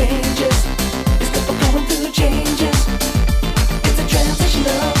like strangers. It's good for going through changes. It's a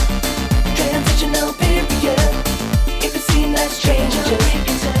transitional period. It could seem like strangers.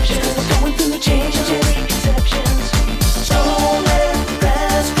 It's good for going through changes. Don't let the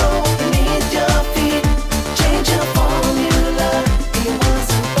grass grow beneath your feet. Change your formula. It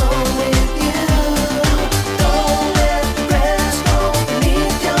wasn't born with you. Don't let the grass grow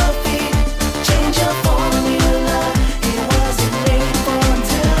beneath your feet. Change your formula. It wasn't made for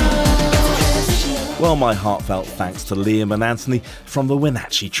two. Well, my heartfelt thanks to Liam and Anthony from the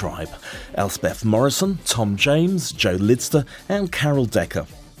Wenatchee Tribe, Elspeth Morrison, Tom James, Joe Lidster and Carol Decker.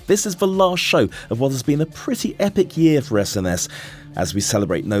 This is the last show of what has been a pretty epic year for SNS, as we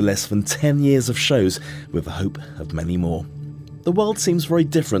celebrate no less than 10 years of shows with the hope of many more. The world seems very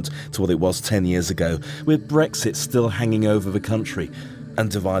different to what it was 10 years ago, with Brexit still hanging over the country and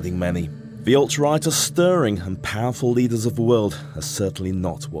dividing many. The alt-right are stirring and powerful leaders of the world are certainly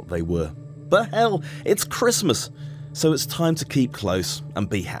not what they were. But hell, it's Christmas, so it's time to keep close and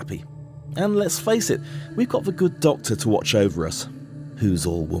be happy. And let's face it, we've got the good doctor to watch over us. Who's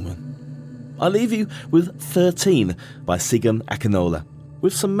all woman? I leave you with 13 by Sigan Akinola,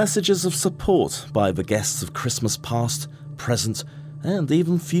 with some messages of support by the guests of Christmas past, present, and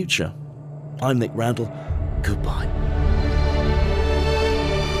even future. I'm Nick Randall. Goodbye.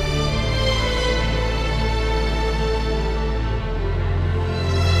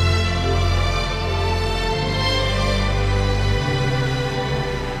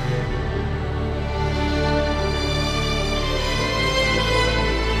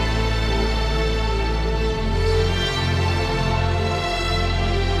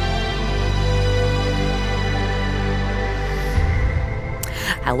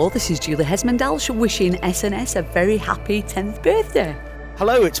 Hello, this is Julie Hesmondhalgh wishing SNS a very happy 10th birthday.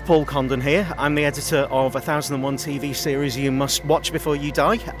 Hello, it's Paul Condon here. I'm the editor of 1001 TV series You Must Watch Before You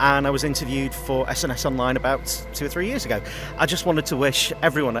Die, and I was interviewed for SNS Online about 2 or 3 years ago. I just wanted to wish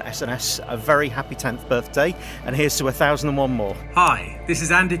everyone at SNS a very happy 10th birthday, and here's to 1001 more. Hi, this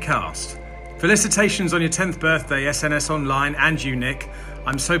is Andy Cast. Felicitations on your 10th birthday, SNS Online, and you, Nick.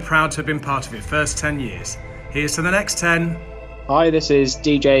 I'm so proud to have been part of your first 10 years. Here's to the next 10. Hi, this is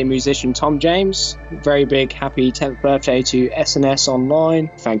DJ musician Tom James. Very big happy 10th birthday to SNS Online.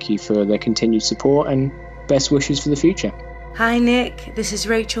 Thank you for the continued support and best wishes for the future. Hi Nick, this is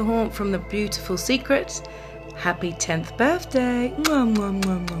Rachel Haunt from The Beautiful Secrets. Happy 10th birthday. Mwah, mwah,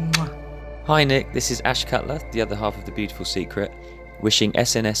 mwah, mwah, mwah. Hi Nick, this is Ash Cutler, the other half of The Beautiful Secret, wishing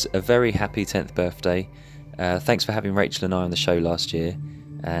SNS a very happy 10th birthday. Thanks for having Rachel and I on the show last year,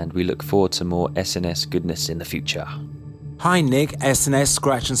 and we look forward to more SNS goodness in the future. Hi Nick, SNS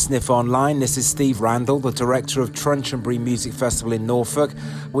Scratch and Sniff Online. This is Steve Randall, the director of Truncheonbury Music Festival in Norfolk,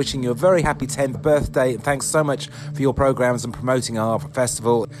 wishing you a very happy 10th birthday. Thanks so much for your programmes and promoting our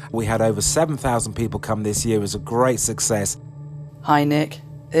festival. We had over 7,000 people come this year. It was a great success. Hi Nick,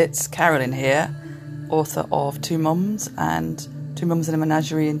 it's Carolyn here, author of Two Mums and Two Mums in a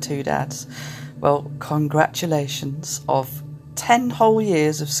Menagerie and Two Dads. Well, congratulations of 10 whole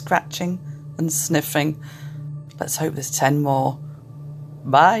years of scratching and sniffing. Let's hope there's 10 more.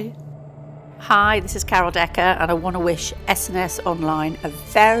 Bye. Hi, this is Carol Decker, and I want to wish SNS Online a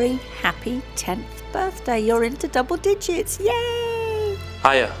very happy 10th birthday. You're into double digits. Yay!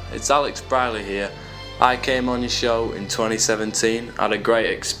 Hiya, it's Alex Briley here. I came on your show in 2017, had a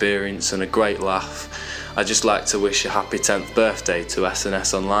great experience and a great laugh. I'd just like to wish a happy 10th birthday to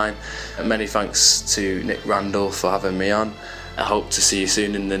SNS Online. And many thanks to Nick Randall for having me on. I hope to see you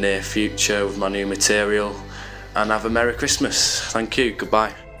soon in the near future with my new material. And have a Merry Christmas. Thank you.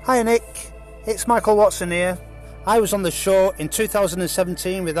 Goodbye. Hi Nick, it's Michael Watson here. I was on the show in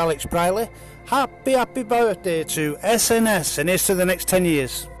 2017 with Alex Briley. Happy birthday to SNS, and here's to the next 10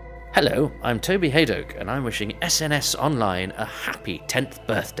 years. Hello, I'm Toby Haydock, and I'm wishing SNS Online a happy 10th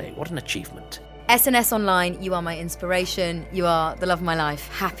birthday. What an achievement. SNS Online, you are my inspiration. You are the love of my life.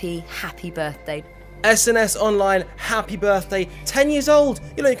 Happy birthday. SNS Online, happy birthday. 10 years old.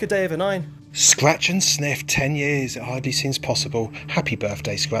 You look a day over 9. Scratch and Sniff, 10 years, it hardly seems possible. Happy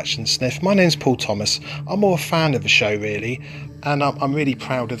birthday, Scratch and Sniff. My name's Paul Thomas. I'm more a fan of the show, really, and I'm really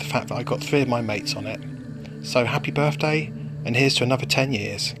proud of the fact that I got 3 of my mates on it. So happy birthday, and here's to another 10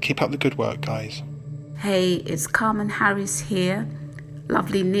 years. Keep up the good work, guys. Hey, it's Carmen Harris here.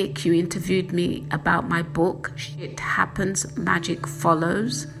 Lovely Nick, you interviewed me about my book, Shit Happens, Magic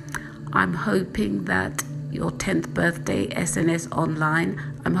Follows. I'm hoping that your 10th birthday, SNS Online,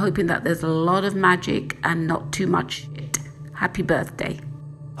 I'm hoping that there's a lot of magic and not too much shit. Happy birthday.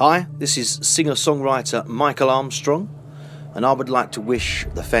 Hi, this is singer-songwriter Michael Armstrong, and I would like to wish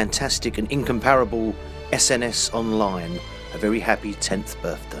the fantastic and incomparable SNS Online a very happy 10th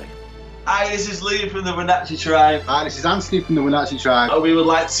birthday. Hi, this is Lee from the Wenatchee Tribe. Hi, this is Anthony from the Wenatchee Tribe. And we would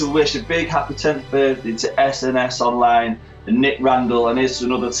like to wish a big happy 10th birthday to SNS Online and Nick Randall, and here's to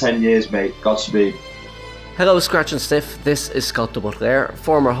another 10 years, mate. Godspeed. Hello Scratch and Sniff, this is Scott de Butler,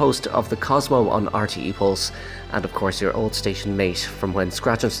 former host of The Cosmo on RTE Pulse, and of course your old station mate from when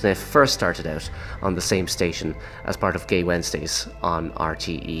Scratch and Sniff first started out on the same station as part of Gay Wednesdays on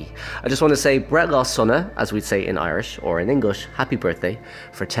RTE. I just want to say Brett Lost Sunna, as we'd say in Irish, or in English, happy birthday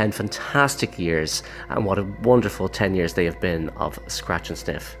for 10 fantastic years, and what a wonderful 10 years they have been of Scratch and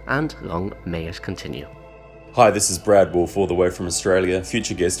Sniff, and long may it continue. Hi, this is Brad Wolf, all the way from Australia,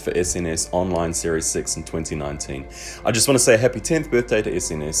 future guest for SNS Online Series 6 in 2019. I just want to say a happy 10th birthday to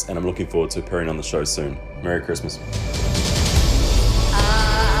SNS, and I'm looking forward to appearing on the show soon. Merry Christmas.